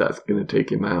 and that's going to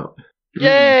take him out.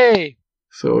 Yay!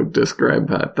 So describe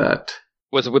that.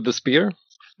 Was it with the spear?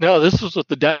 No, this was with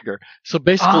the dagger. So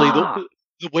basically,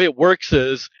 the way it works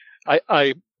is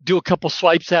I do a couple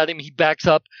swipes at him. He backs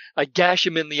up. I gash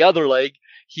him in the other leg.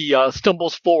 He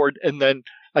stumbles forward, and then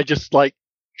I just like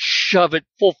shove it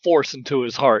full force into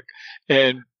his heart,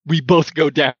 and we both go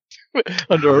down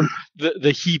under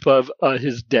the heap of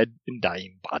his dead and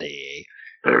dying body.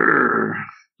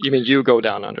 You mean you go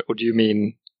down under, or do you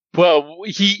mean? Well,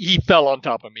 he fell on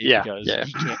top of me Yeah, because yeah.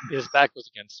 he can't, his back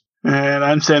was against him. And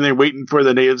I'm standing there waiting for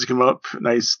the natives to come up, and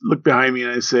I look behind me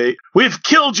and I say, "We've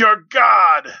killed your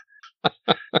god!"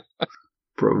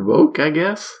 Provoke, I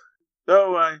guess?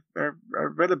 So I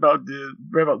read about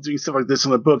doing stuff like this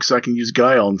in the book, so I can use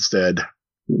guile instead.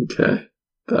 Okay.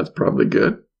 That's probably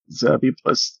good. So that'd be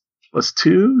plus plus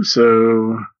 2,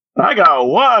 so I got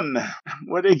 1.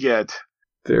 What did I get?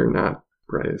 They're not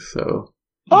right, so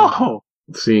Oh,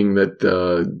 seeing that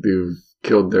they've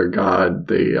killed their god,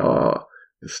 they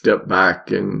step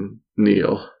back and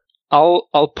kneel. I'll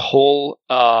pull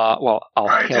I'll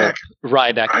Rydak. help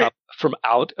Rydak Right. up from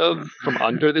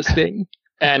under this thing,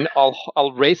 and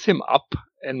I'll raise him up,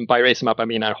 and by raise him up I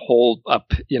mean I hold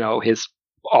up, his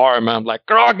arm, and I'm like,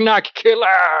 Grognak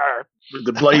killer! with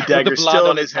the bloody With dagger the blood still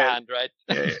on in his hand. right?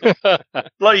 Yeah.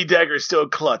 Bloody dagger still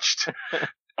clutched.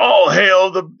 All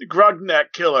hail the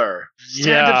Grognak killer.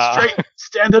 Stand up straight.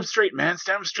 Stand up straight, man.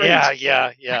 Stand up straight.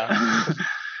 Yeah.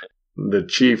 The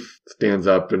chief stands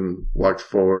up and walks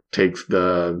forward, takes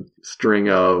the string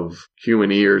of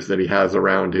human ears that he has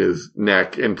around his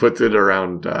neck and puts it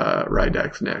around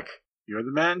Rydak's neck. You're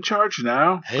the man in charge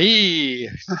now. Hey,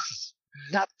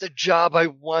 not the job I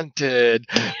wanted.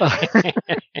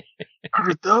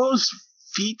 Are those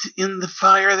feet in the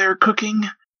fire they're cooking?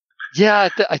 Yeah,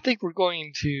 I think we're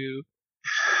going to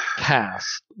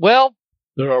pass. Well,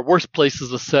 there are worse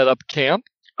places to set up camp.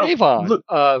 Oh, Avon, look.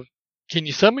 can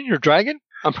you summon your dragon?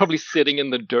 I'm probably sitting in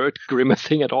the dirt,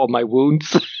 grimacing at all my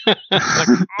wounds.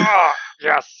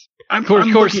 Yes. I'm, Of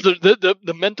course, looking-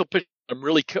 the mental picture I'm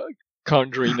really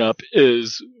conjuring up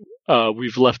is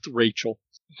we've left Rachel.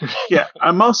 yeah,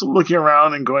 I'm also looking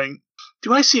around and going,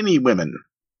 do I see any women?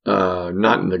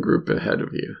 Not in the group ahead of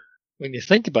you. When you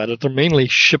think about it, they're mainly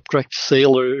shipwrecked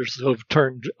sailors who have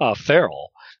turned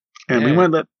feral. And we Yeah.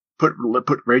 want to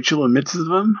put Rachel in midst of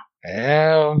them?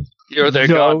 Yeah. You're their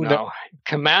No, god no. now.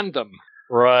 Command them.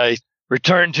 Right.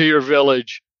 Return to your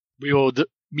village. We will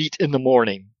meet in the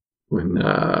morning. When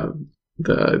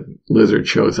the lizard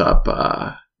shows up,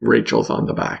 Rachel's on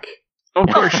the back. Of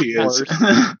course she is.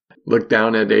 Look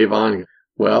down at Avon.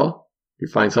 Well, you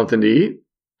find something to eat?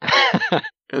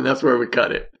 And that's where we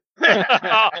cut it.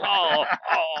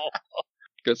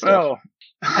 Good stuff. Well,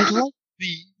 I like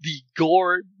the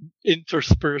gore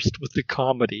interspersed with the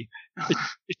comedy.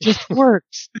 It just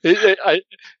works.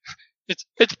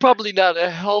 It's probably not a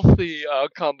healthy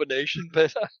combination,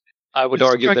 but I would It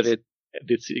argue strikes- that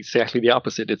it's exactly the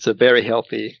opposite. It's a very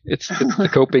healthy. It's the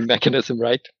coping mechanism,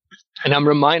 right? And I'm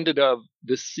reminded of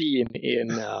the scene in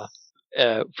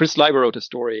Fritz Leiber wrote a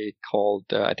story called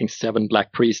I think 7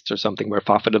 Black Priests or something, where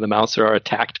Fafnir and the Mouser are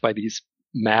attacked by these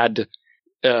mad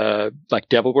like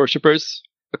devil worshippers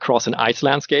across an ice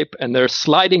landscape, and they're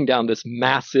sliding down this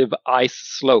massive ice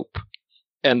slope,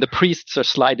 and the priests are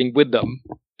sliding with them.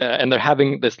 And they're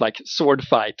having this like sword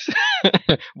fight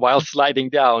while sliding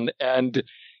down. And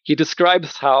he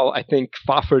describes how I think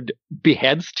Fafnir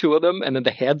beheads 2 of them, and then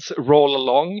the heads roll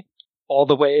along all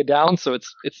the way down. So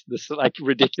it's this like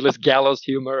ridiculous gallows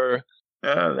humor.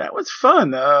 that was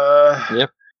fun.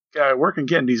 Yep. Gotta work on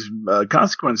getting these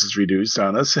consequences reduced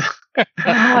on us.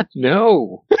 God,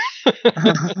 no.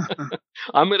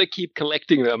 I'm gonna keep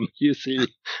collecting them. You see.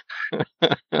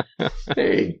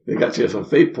 Hey, they got you some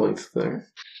fate points there.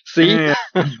 See.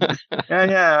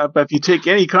 yeah. But if you take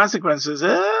any consequences,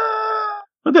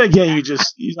 but then again,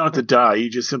 you don't have to die. You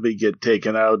just simply get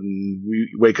taken out, and we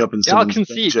wake up in Y'all someone's can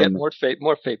see get dungeon. more fate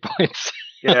points.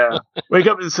 Yeah, wake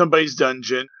up in somebody's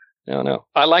dungeon. No.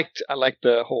 I liked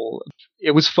the whole.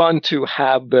 It was fun to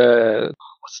have the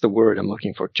what's the word I'm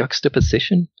looking for?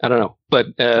 Juxtaposition? I don't know, but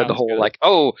the Sounds whole good. like,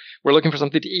 oh, we're looking for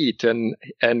something to eat, and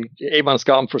Avon's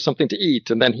gone for something to eat,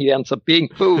 and then he ends up being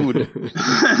food.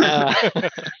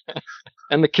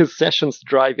 And the concessions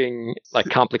driving like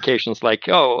complications, like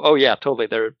oh yeah, totally,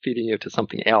 they're feeding you to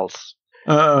something else.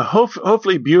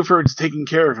 Hopefully Buford's taking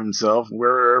care of himself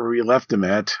wherever we left him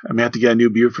at. I may have to get a new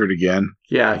Buford again.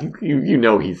 Yeah, you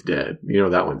know he's dead. You know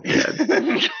that one's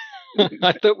dead.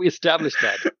 I thought we established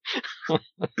that.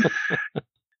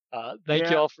 Thank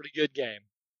Yeah. you all for the good game.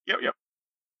 Yep.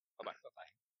 Bye-bye.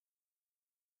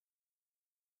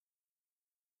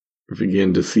 We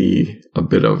begin to see a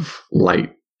bit of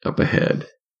light up ahead.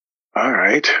 All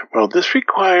right. Well, this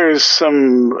requires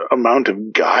some amount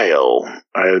of guile,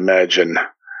 I imagine.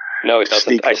 No, it doesn't.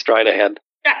 Sneak- I stride ahead.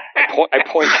 I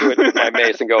point to it with my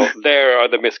mace and go, there are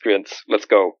the miscreants. Let's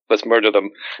go. Let's murder them.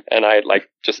 And I,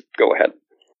 just go ahead.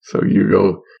 So you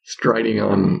go striding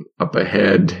on up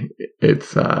ahead.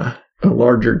 It's a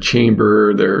larger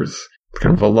chamber. There's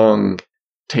kind of a long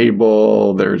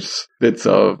table. There's bits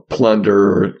of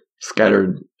plunder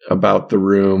scattered about the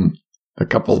room. A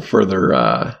couple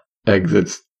further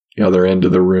exits the other end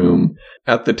of the room.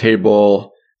 At the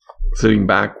table, sitting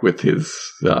back with his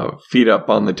feet up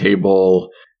on the table,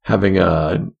 having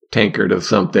a tankard of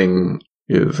something,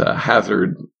 is a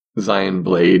Hazard Zion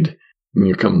blade. And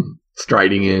you come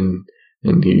striding in,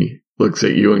 and he looks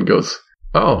at you and goes,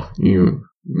 "Oh, you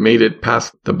made it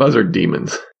past the buzzard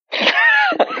demons.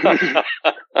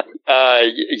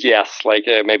 Yes, like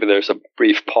maybe there's a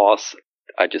brief pause.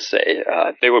 I just say,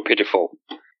 they were pitiful.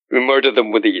 We murdered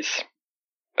them with ease.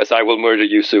 As I will murder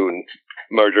you soon,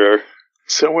 murderer.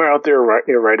 Somewhere out there,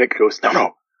 Rydick goes,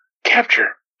 no,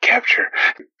 capture.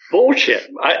 Bullshit.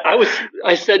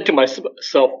 I said to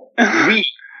myself,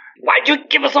 why'd you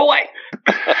give us away?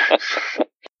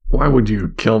 Why would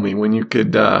you kill me when you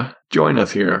could join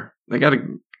us here? They got a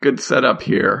good setup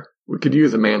here. We could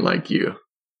use a man like you.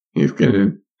 He's going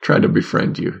to try to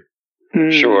befriend you.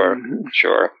 Sure.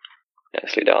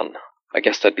 Nicely done. I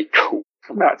guess that'd be cool.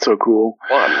 Not so cool.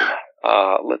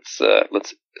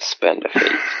 Let's spend a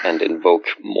fate and invoke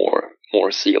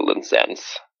more zeal and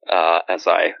sense as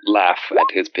I laugh at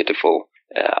his pitiful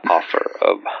offer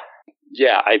of.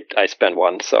 Yeah, I spend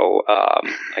one, so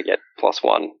I get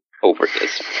 +1 over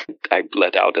this. I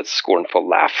let out a scornful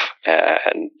laugh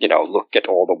and look at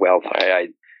all the wealth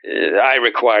I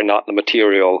require, not the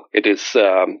material. It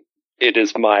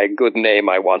is my good name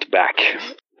I want back,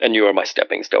 and you are my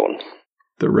stepping stone.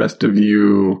 The rest of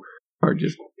you are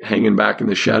just hanging back in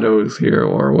the shadows here,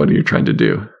 or what are you trying to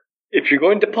do? If you're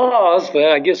going to pause, then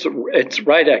I guess it's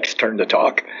Rydick's turn to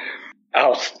talk.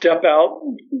 I'll step out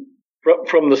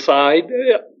from the side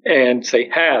and say,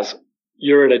 Haz,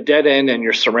 you're at a dead end and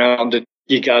you're surrounded.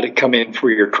 You got to come in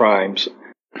for your crimes.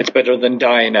 It's better than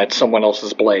dying at someone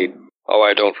else's blade. Oh,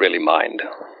 I don't really mind.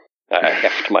 I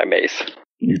heft my mace.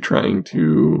 You trying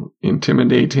to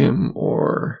intimidate him,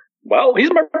 or? Well,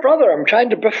 he's my brother. I'm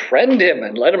trying to befriend him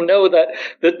and let him know that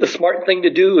the smart thing to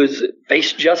do is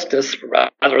face justice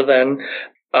rather than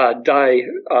die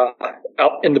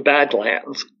out in the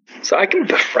Badlands. So I can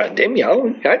befriend him,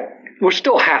 We're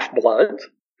still half-bloods.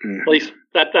 At least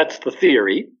that's the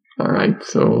theory. All right,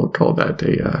 so we'll call that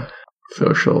a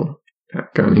social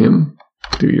attack on him.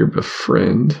 Do your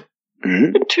befriend.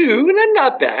 2,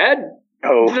 not bad.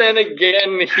 Oh. Then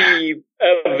again, he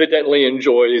evidently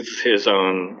enjoys his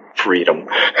own freedom.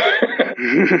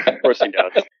 Of course he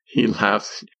does. He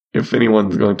laughs. If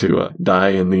anyone's going to die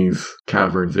in these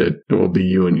caverns, it will be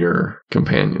you and your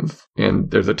companions.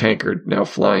 And there's a tankard now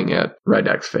flying at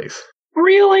Rydick's face.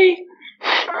 Really?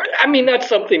 I mean, that's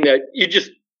something that you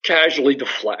just casually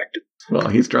deflect. Well,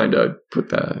 he's trying to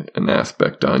put an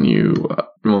aspect on you,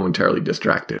 momentarily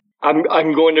distracted.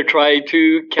 I'm going to try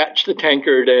to catch the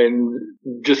tankard and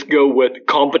just go with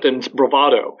competence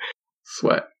bravado.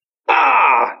 Sweat.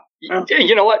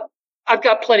 You know what? I've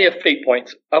got plenty of fate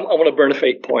points. I want to burn a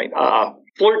fate point.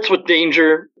 Flirts with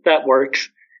danger, that works.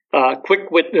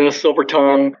 Quick wit and a silver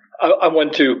tongue. I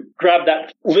want to grab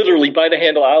that literally by the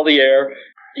handle out of the air,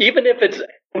 even if it's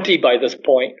empty by this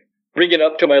point. Bring it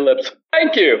up to my lips.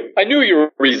 Thank you. I knew you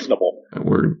were reasonable.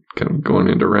 We're kind of going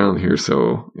into round here,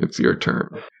 so it's your turn.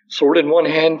 Sword in one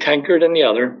hand, tankard in the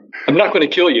other. I'm not going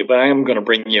to kill you, but I am going to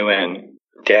bring you in.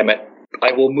 Damn it.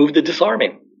 I will move to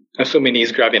disarming, assuming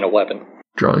he's grabbing a weapon.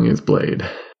 Drawing his blade.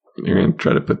 You're going to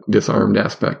try to put disarmed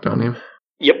aspect on him?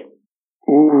 Yep.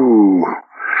 Ooh.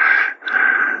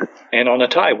 And on a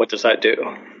tie, what does that do?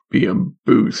 Be a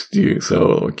boost.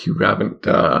 So you haven't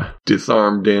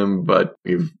disarmed him, but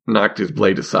you've knocked his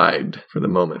blade aside for the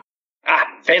moment.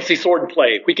 Fancy sword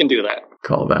play. We can do that.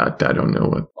 Call that, I don't know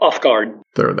what. Off guard.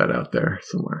 Throw that out there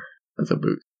somewhere as a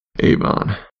boost.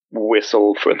 Avon.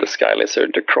 Whistle for the sky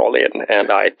lizard to crawl in,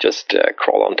 and I just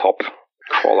crawl on top.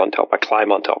 I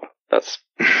climb on top.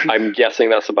 I'm guessing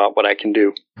that's about what I can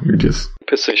do. You're just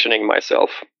positioning myself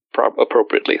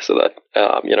appropriately so that,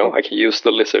 I can use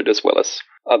the lizard as well as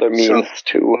other means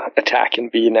to attack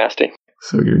and be nasty.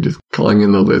 So you're just calling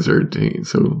in the lizard,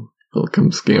 so he'll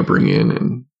come scampering in,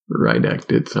 and Rydick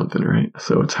did something right.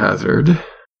 So it's Hazard.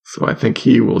 So I think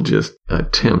he will just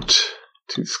attempt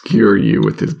to skewer you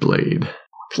with his blade.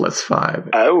 +5.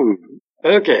 Oh.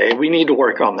 Okay, we need to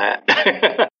work on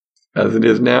that. As it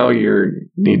is now, you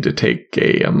need to take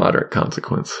a moderate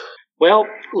consequence. Well,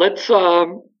 let's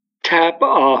tap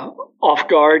off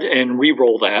guard and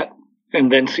re-roll that,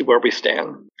 and then see where we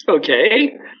stand.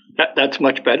 Okay, that's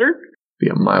much better. Be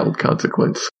a mild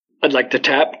consequence. I'd like to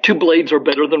tap 2 blades are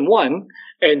better than 1,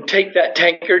 and take that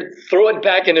tankard, throw it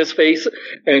back in his face,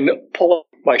 and pull up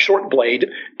my short blade,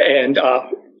 and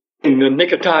in the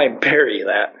nick of time, parry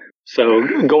that.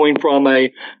 So going from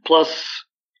a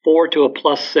 +4 to a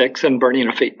 +6 and burning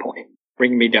a fate point,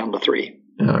 bringing me down to 3.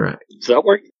 All right. Does that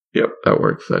work? Yep, that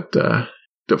works. That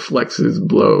deflects his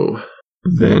blow.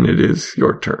 Then it is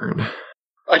your turn.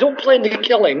 I don't plan to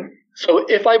kill him, so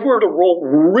if I were to roll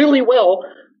really well,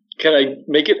 can I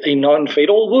make it a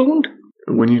non-fatal wound?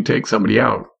 When you take somebody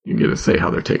out, you get to say how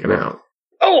they're taken out.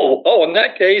 Oh, in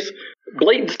that case,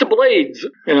 blades to blades.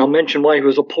 And I'll mention why he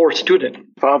was a poor student.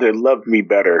 Father loved me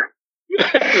better.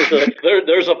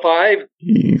 There's a 5.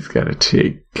 He's got to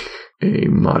take a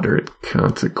moderate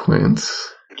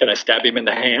consequence. Can I stab him in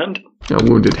the hand? A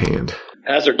wounded hand.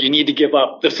 Hazard, you need to give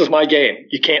up. This is my game.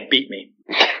 You can't beat me.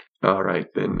 All right,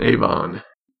 then, Avon.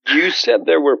 You said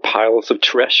there were piles of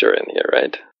treasure in here,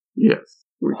 right? Yes,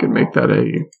 we can make that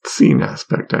a scene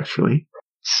aspect, actually.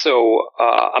 So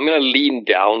I'm going to lean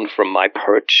down from my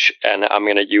perch, and I'm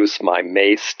going to use my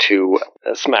mace to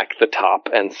smack the top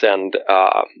and send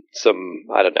some,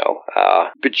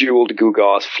 bejeweled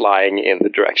gewgaws flying in the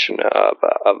direction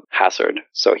of Hazard.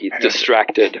 So he's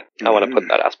distracted. I want to put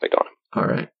that aspect on. All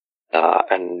right.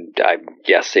 And I'm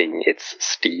guessing it's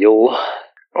steel.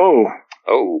 Oh.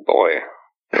 Oh, boy.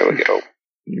 There we go.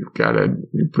 You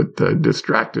put the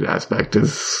distracted aspect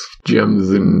as gems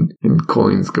and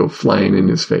coins go flying in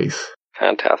his face.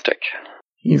 Fantastic.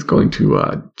 He's going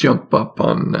to jump up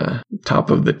on top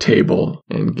of the table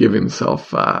and give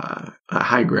himself a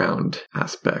high ground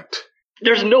aspect.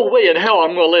 There's no way in hell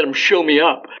I'm going to let him show me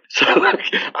up. So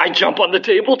I jump on the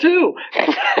table too.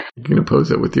 You can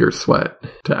oppose it with your sweat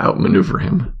to outmaneuver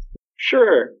him.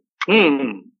 Sure.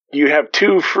 You have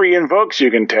 2 free invokes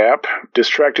you can tap,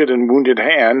 Distracted and Wounded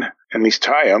Hand, and these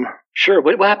tie him. Sure.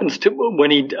 What happens to when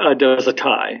he does a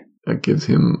tie? That gives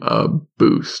him a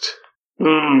boost.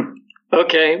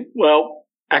 Okay. Well,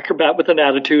 acrobat with an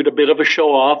attitude, a bit of a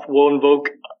show off. We'll invoke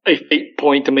a fate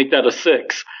point to make that a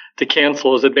 6 to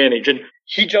cancel his advantage. And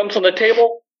he jumps on the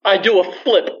table. I do a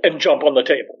flip and jump on the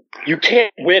table. You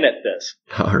can't win at this.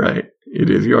 All right. It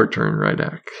is your turn,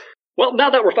 Rydak. Well, now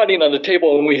that we're fighting on the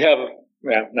table and we have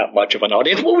not much of an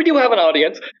audience. Well, we do have an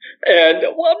audience. And,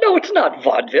 well, no, it's not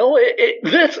vaudeville.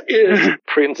 This is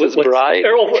Princess Bride.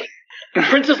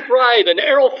 Princess Bride and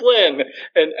Errol Flynn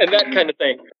and that kind of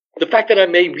thing. The fact that I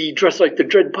may be dressed like the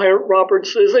Dread Pirate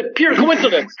Roberts is a pure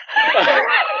coincidence.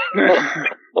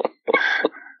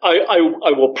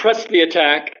 I will press the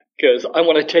attack because I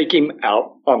want to take him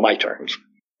out on my terms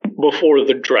before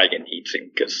the dragon eats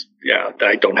him because,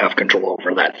 I don't have control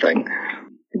over that thing.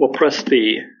 We'll press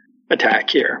the attack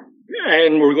here.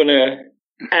 And we're going to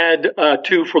add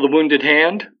 2 for the wounded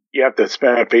hand. You have to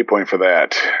spend a fate point for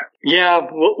that. Yeah,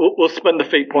 we'll spend the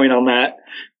fate point on that.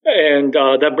 And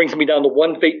that brings me down to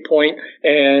 1 fate point,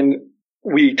 and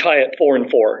we tie at 4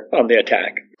 and 4 on the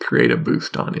attack. Create a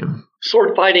boost on him.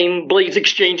 Sword fighting, blades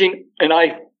exchanging, and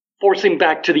I force him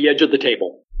back to the edge of the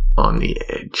table. On the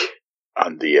edge.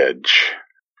 On the edge.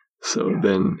 So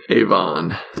then,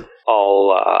 Avon.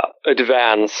 I'll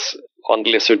advance on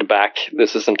Lizard back.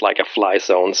 This isn't like a fly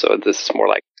zone, so this is more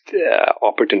like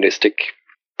opportunistic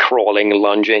crawling,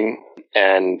 lunging,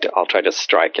 and I'll try to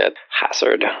strike at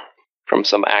Hazard from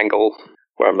some angle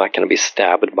where I'm not going to be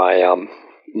stabbed by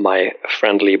my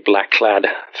friendly black-clad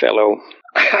fellow.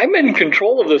 I'm in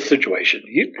control of this situation.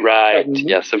 Right,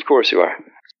 yes, of course you are.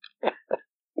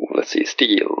 Let's see,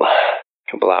 steel.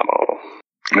 Kablamo.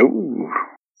 Ooh.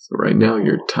 So right now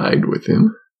you're tied with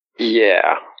him.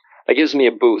 Yeah. That gives me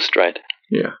a boost, right?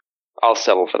 Yeah. I'll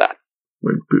settle for that.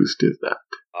 What boost is that?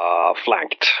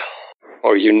 Flanked.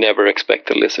 Or you never expect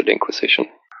the Lizard Inquisition.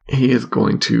 He is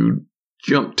going to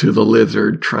jump to the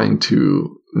lizard, trying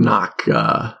to knock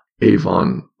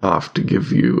Avon off to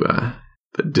give you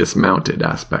the dismounted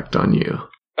aspect on you.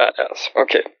 Badass.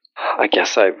 Okay. I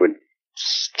guess I would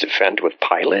defend with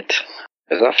pilot.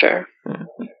 Is that fair?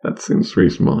 That seems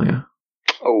reasonable, yeah.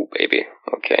 Oh, baby.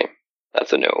 Okay.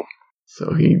 That's a no.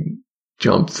 So he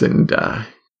jumps and...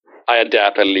 I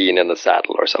adapt a lean in the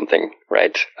saddle or something,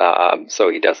 right? So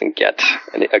he doesn't get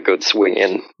a good swing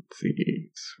in. Let's see.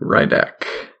 It's Rydak.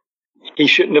 He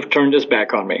shouldn't have turned his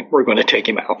back on me. We're going to take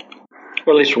him out.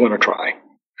 Or at least we're going to try.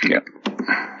 Yeah.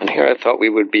 And here I thought we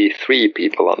would be 3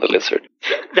 people on the lizard.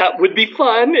 That would be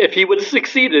fun. If he would have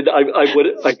succeeded, I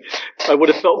would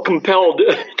have felt compelled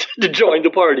to join the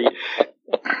party.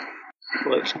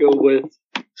 Let's go with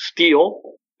steel.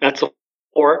 That's a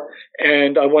 4.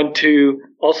 And I want to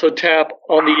also tap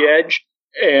on the edge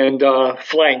and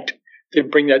flanked to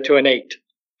bring that to an 8.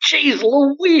 Jeez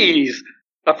Louise!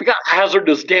 I forgot Hazard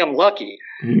is damn lucky.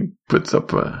 He puts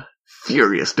up a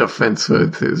furious defense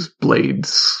with his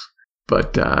blades.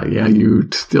 But, you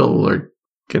still are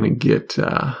going to get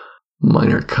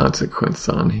minor consequence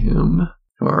on him.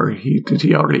 Or did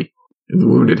he already? The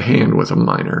wounded hand was a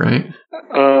minor, right?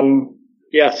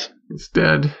 Yes.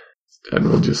 Instead,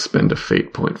 we'll just spend a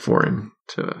fate point for him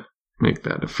to make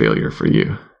that a failure for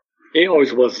you. He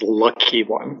always was the lucky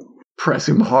one. Press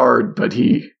him hard, but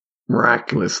he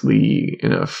miraculously,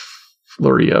 in a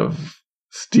flurry of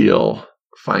steel,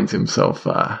 finds himself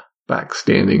back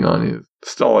standing on his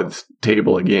stolid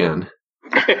table again.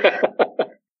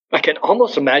 I can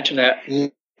almost imagine that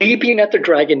leaping at the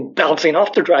dragon, bouncing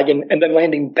off the dragon, and then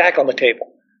landing back on the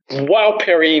table while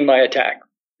parrying my attack.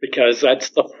 Because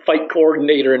that's the fight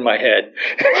coordinator in my head.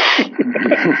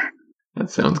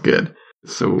 That sounds good.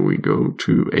 So we go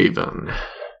to Avon.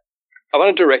 I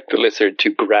want to direct the lizard to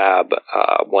grab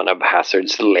one of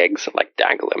Hazard's legs and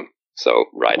dangle him. So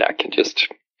Rydak can just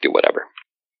do whatever.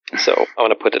 So I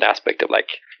want to put an aspect of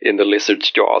in the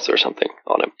lizard's jaws or something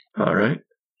on him. All right.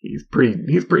 He's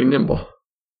pretty nimble.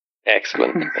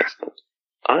 Excellent.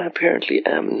 I apparently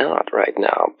am not right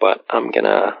now, but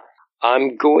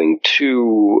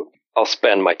I'll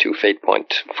spend my 2 fate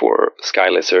point for Sky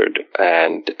Lizard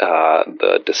and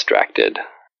the distracted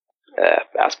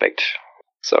aspect.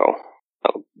 So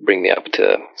I'll bring me up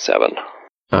to 7.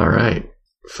 All right.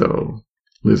 So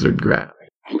lizard grab.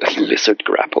 Lizard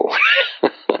grapple.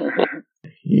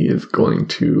 He is going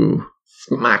to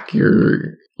smack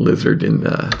your lizard in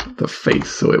the face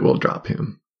so it will drop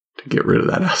him to get rid of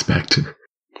that aspect.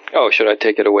 Oh, should I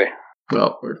take it away?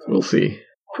 Well, we'll see.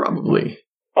 Probably.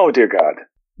 Oh, dear God.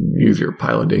 Use your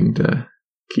piloting to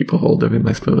keep a hold of him,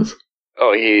 I suppose.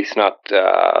 Oh, he's not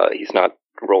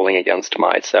rolling against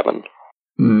my 7.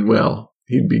 Well,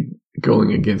 he'd be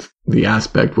going against the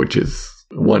aspect, which is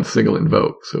 1 single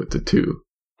invoke, so it's a 2.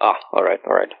 Ah, all right.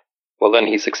 Well, then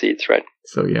he succeeds, right?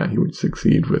 So yeah, he would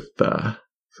succeed with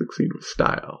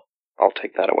style. I'll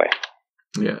take that away.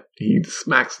 Yeah, he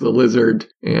smacks the lizard,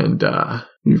 and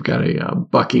you've got a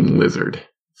bucking lizard.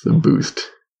 It's a boost.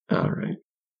 All right.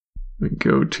 We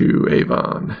go to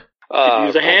Avon.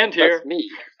 Use a hand here.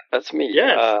 That's me.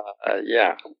 Yes.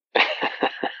 Yeah.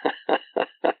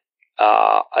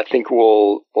 I think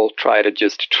we'll try to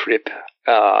just trip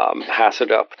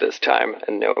Hazard up this time,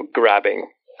 and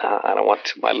grabbing. I don't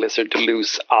want my lizard to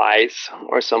lose eyes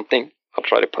or something. I'll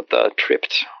try to put the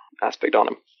tripped aspect on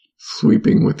him.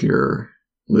 Sweeping with your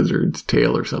lizard's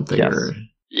tail or something. Yes. Or...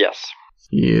 Yes.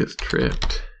 He is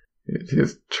tripped. It's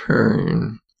his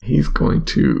turn. He's going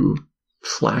to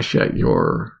slash at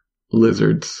your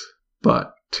lizard's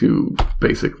butt to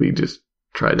basically just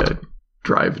try to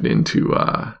drive it into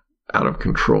out of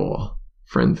control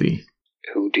frenzy.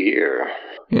 Oh dear.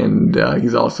 And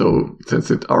he's also,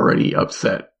 since it's already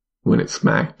upset when it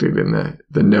smacked it in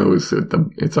the nose, so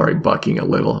it's already bucking a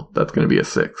little. That's going to be a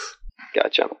 6.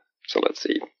 Gotcha. So let's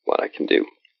see what I can do.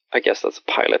 I guess that's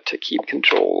a pilot to keep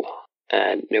control.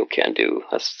 And no can do.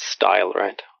 That's style,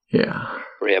 right? Yeah.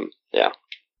 For him, yeah.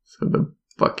 So the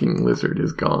bucking lizard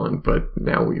is gone, but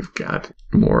now we've got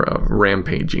more of a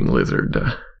rampaging lizard,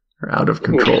 or out of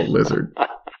control lizard.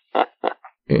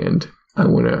 And I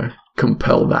want to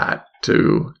compel that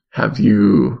to have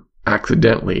you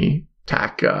accidentally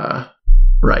attack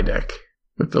Rydak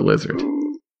with the lizard.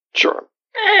 Sure.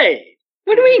 Hey!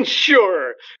 What do you mean,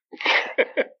 sure?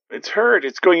 It's hurt.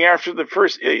 It's going after the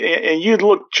first, and you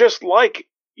look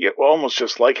almost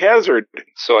just like Hazard.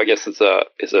 So I guess it's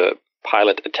a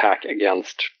pilot attack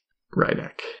against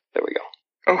Rydak. There we go.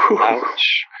 Oh.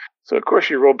 Ouch. So of course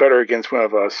you roll better against one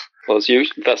of us. Well,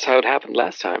 that's how it happened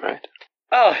last time, right?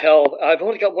 Oh, hell. I've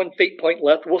only got 1 fate point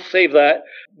left. We'll save that.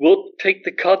 We'll take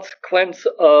the consequence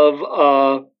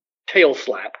of tail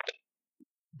slapped.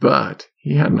 But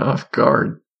he had an off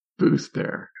guard boost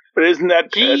there. But isn't that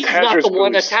He's not Hazard's the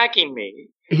one boost? Attacking me.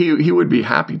 He would be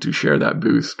happy to share that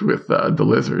boost with the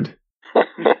lizard.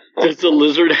 Does the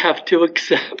lizard have to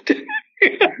accept?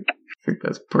 I think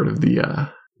that's part of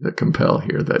the compel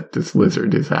here, that this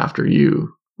lizard is after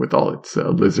you with all its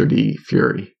lizardy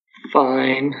fury.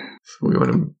 Fine. So we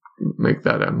want to make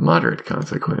that a moderate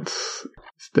consequence.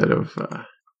 Instead of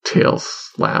tail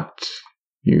slapped,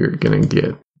 you're going to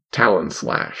get talon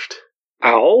slashed.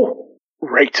 Ow.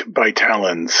 Right by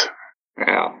talons.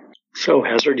 Ow. So,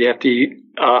 Hazard, you have to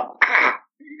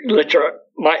let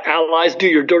my allies do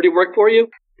your dirty work for you?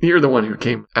 You're the one who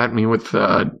came at me with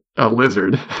a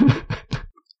lizard.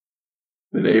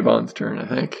 It's Avon's turn, I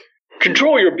think.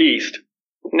 Control your beast.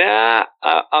 Nah,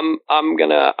 I'm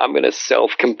gonna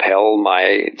self-compel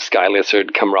my Sky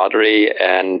Lizard camaraderie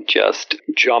and just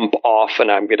jump off, and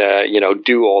I'm gonna,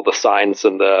 do all the signs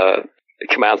and the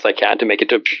commands I can to make it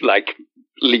to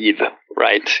leave,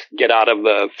 right? Get out of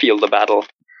the field of battle,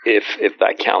 if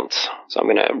that counts. So I'm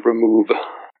gonna remove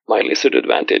my lizard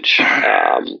advantage.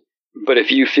 But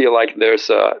if you feel like there's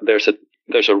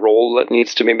a roll that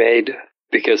needs to be made,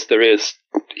 because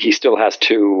he still has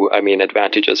 2,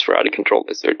 advantages for out of control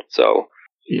lizard. So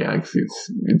yeah,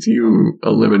 it's you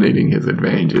eliminating his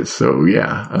advantages. So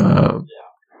yeah,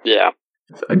 yeah.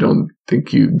 I don't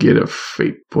think you get a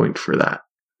fate point for that.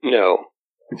 No.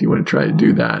 If you want to try to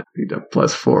do that, you need a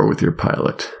 +4 with your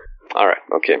pilot. All right.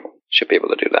 Okay. Should be able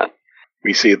to do that.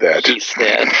 We see that. He's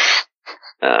dead.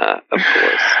 Of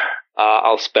course.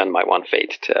 I'll spend my 1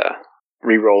 fate to...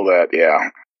 Reroll that,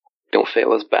 yeah. Don't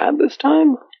fail as bad this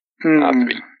time?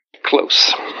 3.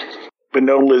 Close. But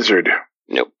no lizard.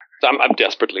 Nope. So I'm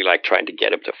desperately trying to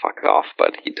get him to fuck off,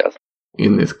 but he doesn't.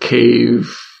 In this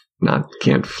cave,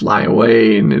 can't fly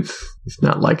away, and it's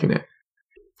not liking it.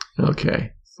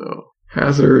 Okay, so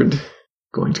Hazard,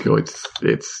 going to go.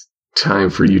 It's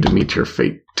time for you to meet your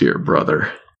fate, dear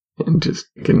brother, and just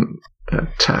can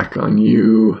attack on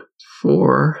you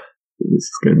for. This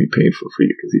is going to be painful for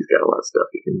you because he's got a lot of stuff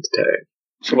he can tag.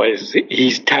 So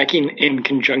he's attacking in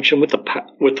conjunction with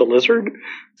the lizard?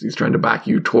 He's trying to back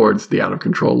you towards the out of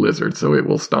control lizard, so it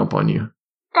will stomp on you.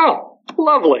 Oh,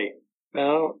 lovely.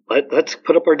 Now, let's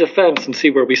put up our defense and see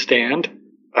where we stand.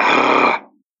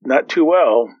 Not too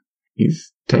well.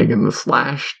 He's taking the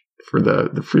slash for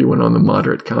the free one on the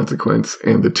moderate consequence,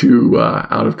 and the 2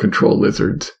 out of control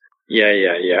lizards.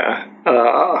 Yeah.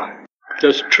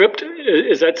 Does Tripped,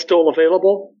 is that still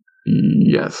available?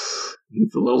 Yes.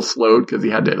 He's a little slowed because he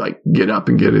had to get up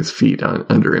and get his feet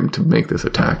under him to make this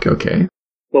attack. Okay.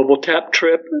 Well, we'll tap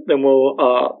Trip, then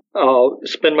I'll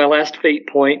spend my last fate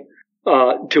point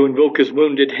to invoke his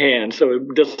wounded hand, so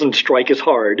it doesn't strike as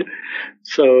hard.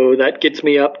 So that gets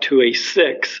me up to a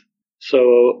 6.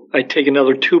 So I take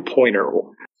another 2-pointer.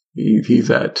 He's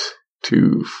at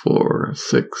 2, 4,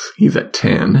 6. He's at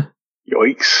 10.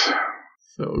 Yikes.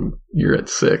 So you're at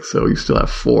 6, so you still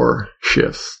have 4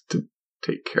 shifts to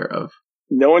take care of.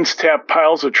 No one's tapped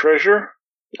piles of treasure?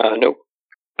 Nope.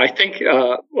 I think,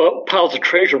 piles of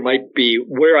treasure might be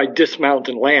where I dismount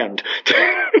and land.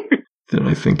 Then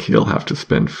I think he'll have to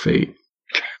spend fate.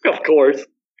 Of course.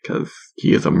 Because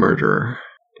he is a murderer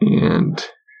and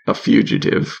a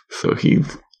fugitive, so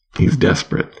he's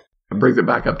desperate. It brings it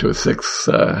back up to a 6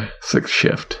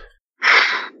 shift.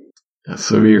 A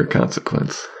severe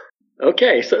consequence.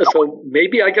 Okay, so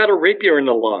maybe I got a rapier in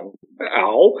the lung.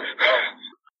 Ow.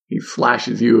 He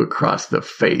slashes you across the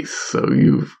face, so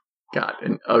you've got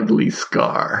an ugly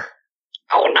scar.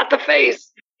 Oh, not the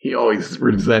face! He always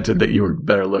resented that you were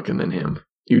better looking than him.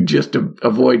 You just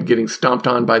avoid getting stomped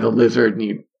on by the lizard, and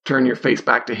you turn your face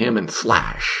back to him and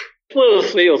slash. One of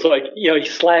those feels he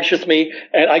slashes me,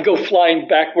 and I go flying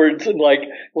backwards and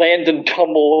land and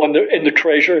tumble in the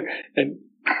treasure, and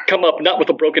come up not with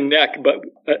a broken neck, but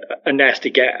a nasty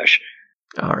gash.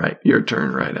 All right, your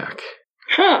turn, Rydak.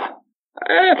 Huh.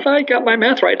 If I got my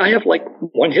math right, I have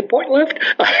 1 hit point left.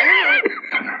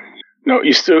 No,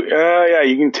 you still,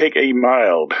 you can take a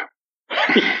mild.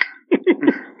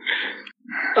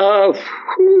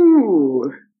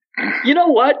 You know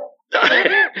what?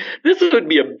 This would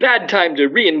be a bad time to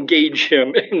re-engage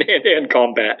him in hand-to-hand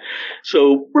combat.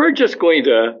 So we're just going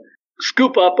to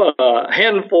scoop up a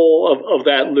handful of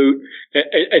that loot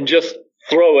and just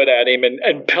throw it at him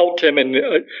and pelt him and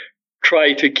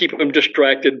try to keep him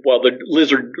distracted while the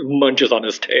lizard munches on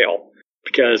his tail.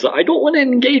 Because I don't want to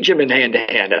engage him in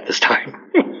hand-to-hand at this time.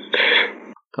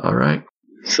 All right.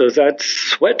 So is that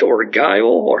sweat or guile,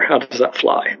 or how does that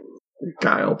fly?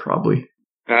 Guile, probably.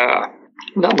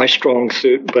 Not my strong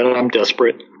suit, but I'm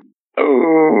desperate.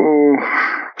 Oh.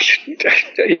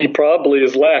 He probably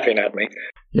is laughing at me.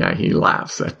 Yeah, he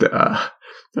laughs at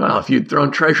well, if you'd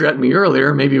thrown treasure at me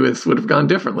earlier, maybe this would have gone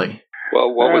differently.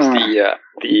 Well, what was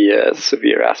the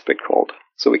severe aspect called?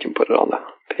 So we can put it on the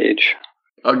page.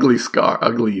 Ugly scar.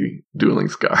 Ugly dueling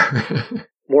scar.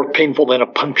 More painful than a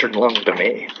punctured lung to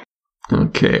me.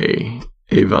 Okay.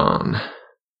 Avon.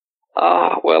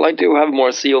 Well, I do have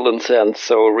more seal than sense,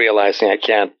 so realizing I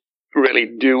can't really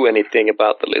do anything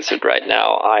about the lizard right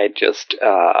now, I just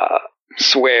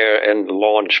swear and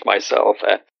launch myself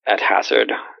at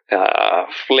Hazard,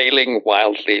 flailing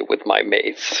wildly with my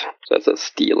mace. So that's a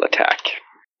steel attack.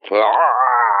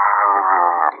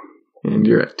 And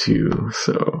you're at 2,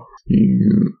 so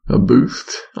a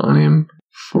boost on him,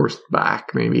 forced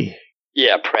back maybe.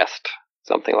 Yeah, pressed,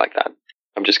 something like that.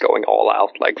 I'm just going all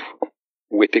out,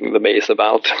 whipping the mace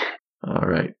about. All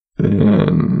right,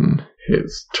 then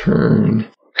his turn.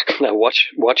 Now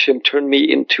watch him turn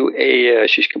me into a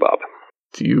shish kebab.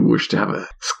 Do you wish to have a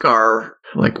scar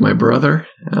like my brother?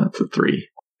 That's a 3.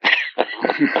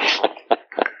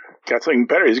 Got something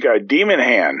better. He's got a demon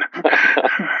hand.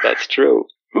 That's true.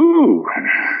 Ooh.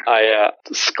 I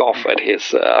scoff at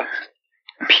his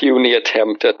puny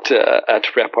attempt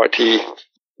at repartee.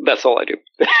 That's all I do.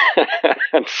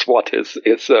 And swat his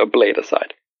blade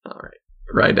aside. All right.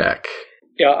 Rydak.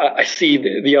 Yeah, I see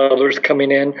the others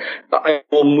coming in. I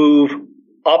will move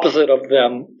opposite of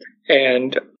them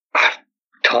and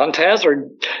taunt Hazard.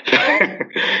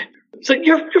 So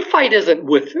your fight isn't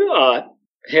with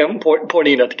him,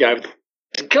 pointing at the guy with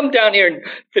Come down here and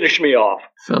finish me off.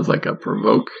 Sounds like a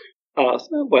provoke.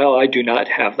 Well, I do not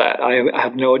have that. I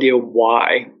have no idea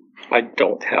why I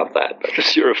don't have that. But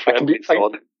Just you're a friendly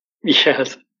sword.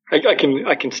 Yes, I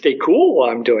can stay cool while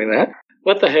I'm doing that.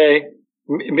 What the hey?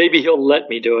 Maybe he'll let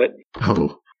me do it.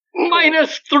 Oh,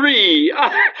 -3.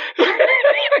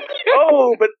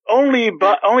 Oh, but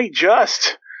only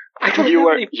just. I don't You have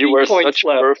were any you were points such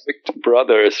left. perfect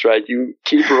brothers, right? You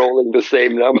keep rolling the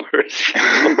same numbers.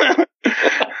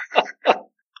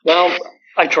 Well,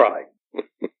 I try.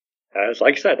 As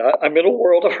like I said, I'm in a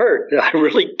world of hurt. I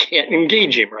really can't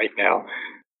engage him right now.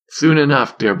 soon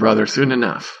enough, dear brother, soon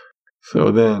enough.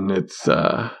 So then it's,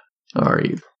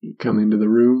 Ari, you come into the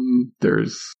room. The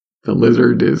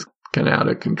lizard is kind of out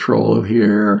of control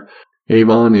here.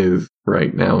 Avon is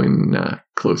right now in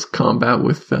close combat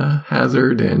with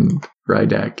Hazard, and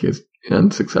Rydak is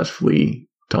unsuccessfully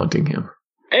taunting him.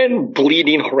 And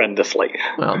bleeding horrendously.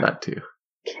 Well, that too.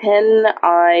 Can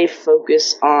I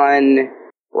focus on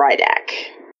Rydak?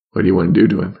 What do you want to do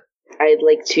to him? I'd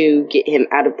like to get him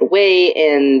out of the way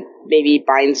and maybe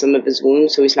bind some of his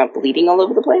wounds so he's not bleeding all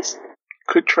over the place.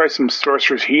 Could try some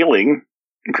sorcerer's healing.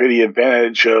 Include the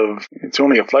advantage of it's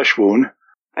only a flesh wound.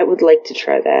 I would like to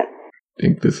try that. I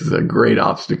think this is a great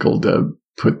obstacle to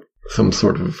put some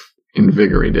sort of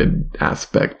invigorated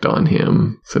aspect on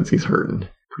him since he's hurting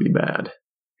pretty bad.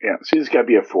 Yeah, so he's got to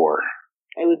be a 4.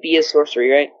 It would be a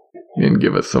sorcery, right? And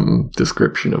give us some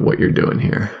description of what you're doing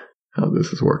here, how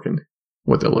this is working,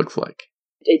 what that looks like.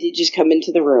 I did just come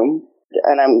into the room,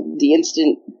 and the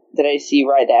instant that I see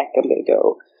Rydak, I'm going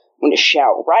to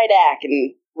shout, Rydak,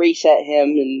 and race at him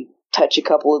and touch a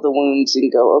couple of the wounds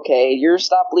and go, okay, you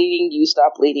stop bleeding, you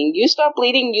stop bleeding, you stop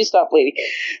bleeding, you stop bleeding.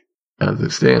 As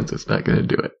it stands, it's not going to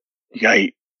do it.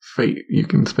 Yikes. Fate you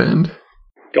can spend.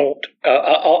 Don't.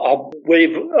 I'll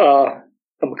wave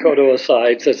Makoto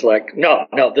aside. So it's like, no,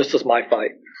 this is my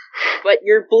fight. But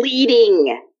you're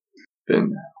bleeding.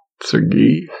 Then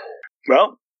Sergei.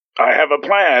 Well, I have a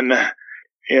plan,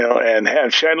 and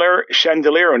have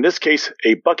Chandelier, in this case,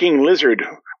 a bucking lizard,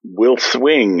 will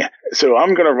swing. So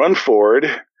I'm going to run forward,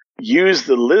 use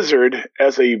the lizard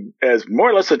as more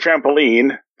or less a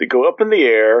trampoline to go up in the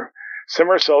air,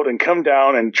 somersault, and come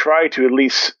down and try to at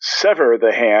least sever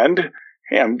the hand.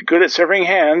 Hey, I'm good at severing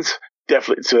hands.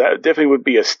 Definitely. So that definitely would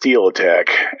be a steal attack.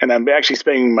 And I'm actually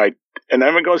I'm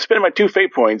going to spend my 2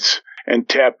 fate points and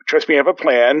tap, trust me, I have a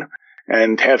plan,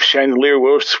 and have Chandelier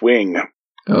will swing.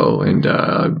 Oh, and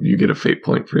you get a fate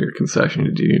point for your concession.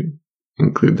 Did you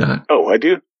include that? Oh, I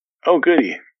do? Oh,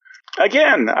 goody.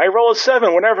 Again, I roll a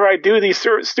 7 whenever I do these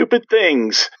stupid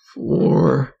things.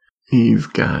 4. He's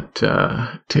got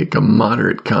take a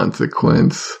moderate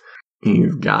consequence.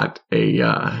 He's got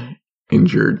a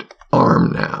injured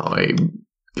arm now, a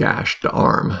gashed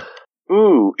arm.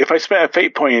 Ooh, if I spend a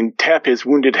fate point and tap his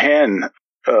wounded hand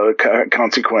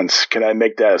consequence, can I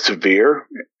make that severe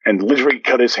and literally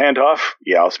cut his hand off?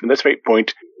 Yeah, I'll spend this fate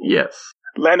point. Yes.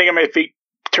 Landing on my feet,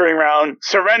 turning around,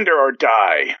 surrender or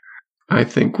die. I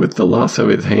think with the loss of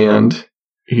his hand,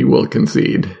 he will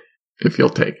concede, if he'll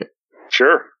take it.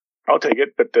 Sure, I'll take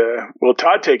it, but will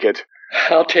Todd take it?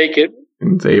 I'll take it.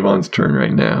 It's Avon's turn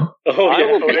right now. Oh, I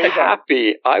yeah. will be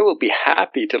happy. I will be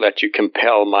happy to let you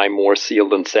compel my more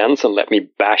sealed and sense and let me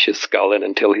bash his skull in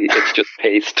until it's just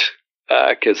paste.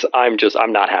 Because I'm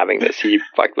not having this. He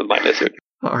fucked with my lizard.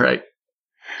 All right.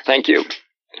 Thank you.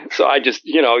 So I just,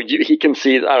 he can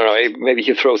see, I don't know, maybe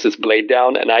he throws his blade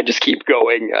down and I just keep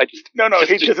going. No,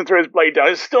 he doesn't throw his blade down.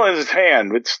 It's still in his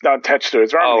hand. It's not attached to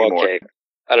his arm anymore. Okay.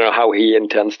 I don't know how he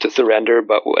intends to surrender,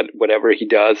 but whatever he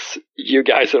does, you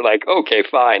guys are like, okay,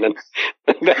 fine. And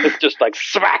then it's just like,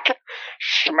 smack.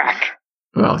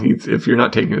 Well, if you're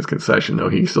not taking his concession, though,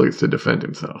 he still gets to defend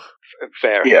himself.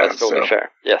 Fair. Yeah, That's totally fair.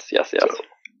 Yes. So,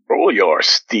 roll your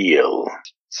steel.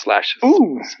 /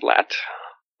 Ooh. splat.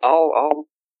 I'll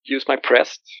use my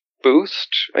pressed boost,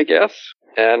 I guess,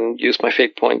 and use my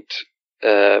fate point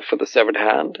for the severed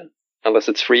hand, unless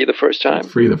it's free the first time.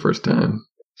 It's free the first time.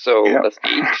 So Yeah. that's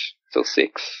 8. So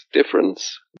 6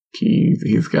 difference.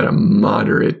 He's got a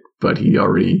moderate, but he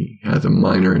already has a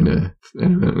minor and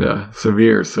a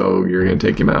severe, so you're going to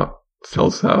take him out. Tell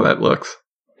us how that looks.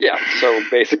 Yeah, so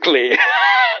basically,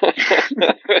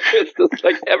 it's just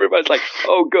like everybody's like,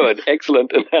 oh, good,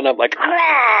 excellent. And then I'm like,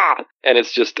 ah! And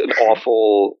it's just an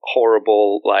awful,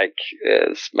 horrible, like,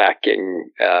 smacking,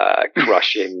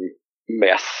 crushing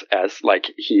mess as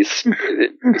like he's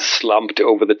slumped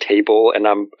over the table and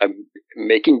I'm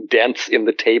making dents in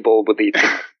the table with the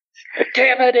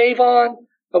Damn it, Avon!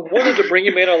 I wanted to bring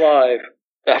him in alive.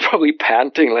 probably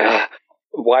panting,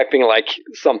 wiping like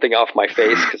something off my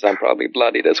face because I'm probably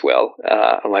bloodied as well.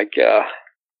 I'm like,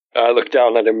 I look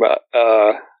down at him.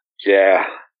 Yeah.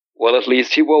 Well, at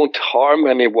least he won't harm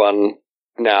anyone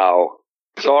now.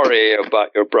 Sorry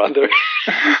about your brother.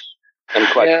 And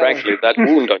quite frankly, that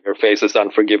wound on your face is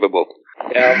unforgivable.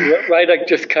 Yeah, Rydak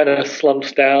just kind of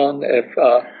slumps down. If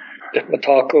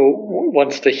Matako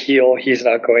wants to heal, he's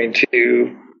not going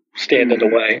to stand in the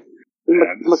way.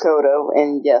 Makoto,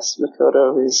 and yes,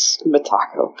 Makoto is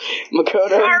Matako.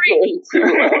 Makoto is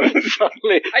going to...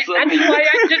 Suddenly, That's why I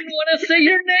didn't want to say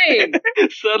your name.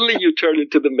 Suddenly you turn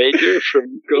into the Major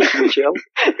from Ghost in the Shell.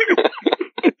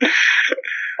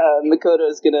 Makoto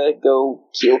is gonna go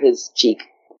heal his cheek.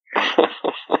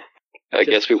 I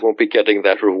guess we won't be getting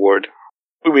that reward.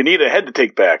 We need a head to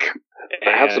take back.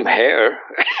 I have some hair.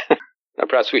 Now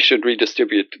perhaps we should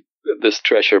redistribute this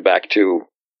treasure back to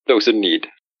those in need.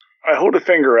 I hold a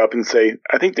finger up and say,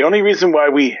 I think the only reason why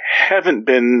we haven't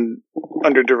been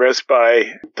under duress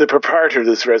by the proprietor of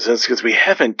this residence is because we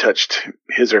haven't touched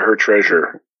his or her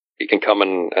treasure. You can come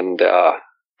and protest.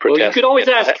 Well, you could always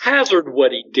ask Hazard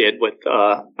what he did with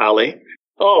Ali.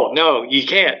 Oh, no, you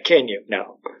can't, can you?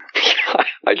 No.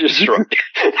 I just shrugged.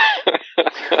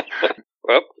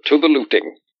 Well, to the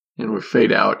looting. And we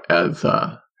fade out as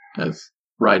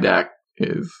Rydak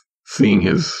is seeing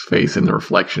his face in the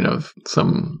reflection of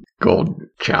some gold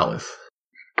chalice.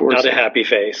 Not a happy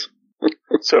face.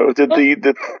 So did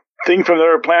the thing from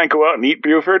their plan go out and eat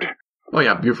Buford? Oh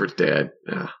yeah, Buford's dead.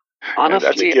 Yeah.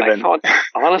 Honestly, I thought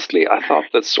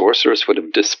that Sorceress would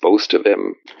have disposed of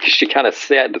him. She kind of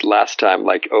said last time,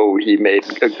 like, oh, he made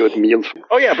a good meal.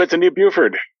 Oh yeah, but it's a new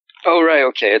Buford. Oh, right,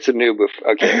 okay, it's a new Buford.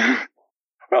 Okay.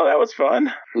 Well, that was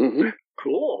fun. Mm-hmm.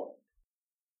 Cool.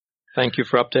 Thank you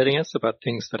for updating us about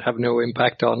things that have no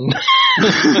impact on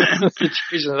the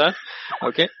situation of that.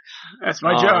 Okay. That's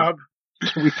my job.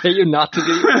 Can we pay you not to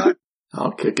do that?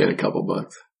 I'll kick in a couple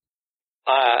bucks.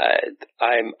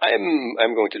 I'm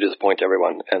going to disappoint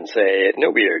everyone and say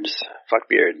no beards. Fuck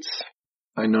beards.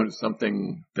 I noticed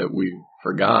something that we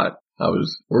forgot. I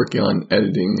was working on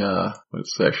editing, what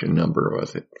session number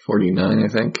was it? 49, I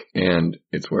think. And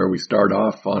it's where we start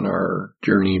off on our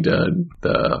journey to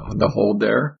the hold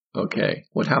there. Okay.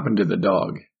 What happened to the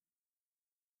dog?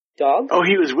 Dog? Oh,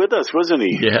 he was with us, wasn't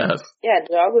he? Yes. Yeah,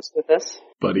 dog was with us.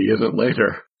 But he isn't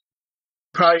later.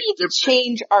 We need to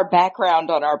change our background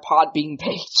on our Podbean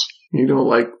page. You don't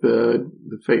like the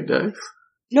fate dice?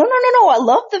 No. I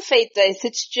love the fate dice.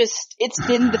 It's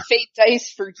been the fate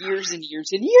dice for years and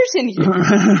years and years and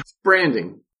years. It's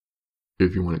branding.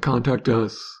 If you want to contact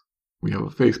us, we have a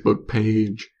Facebook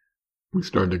page. We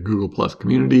started a Google Plus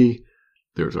community.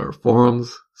 There's our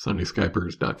forums,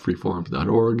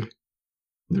 sundayskypers.freeforums.org.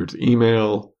 There's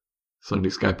email,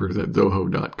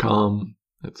 sundayskypers@zoho.com.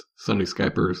 That's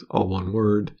sundayskypers, all one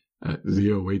word,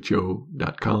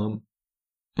 @zoho.com.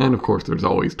 And of course, there's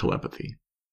always telepathy.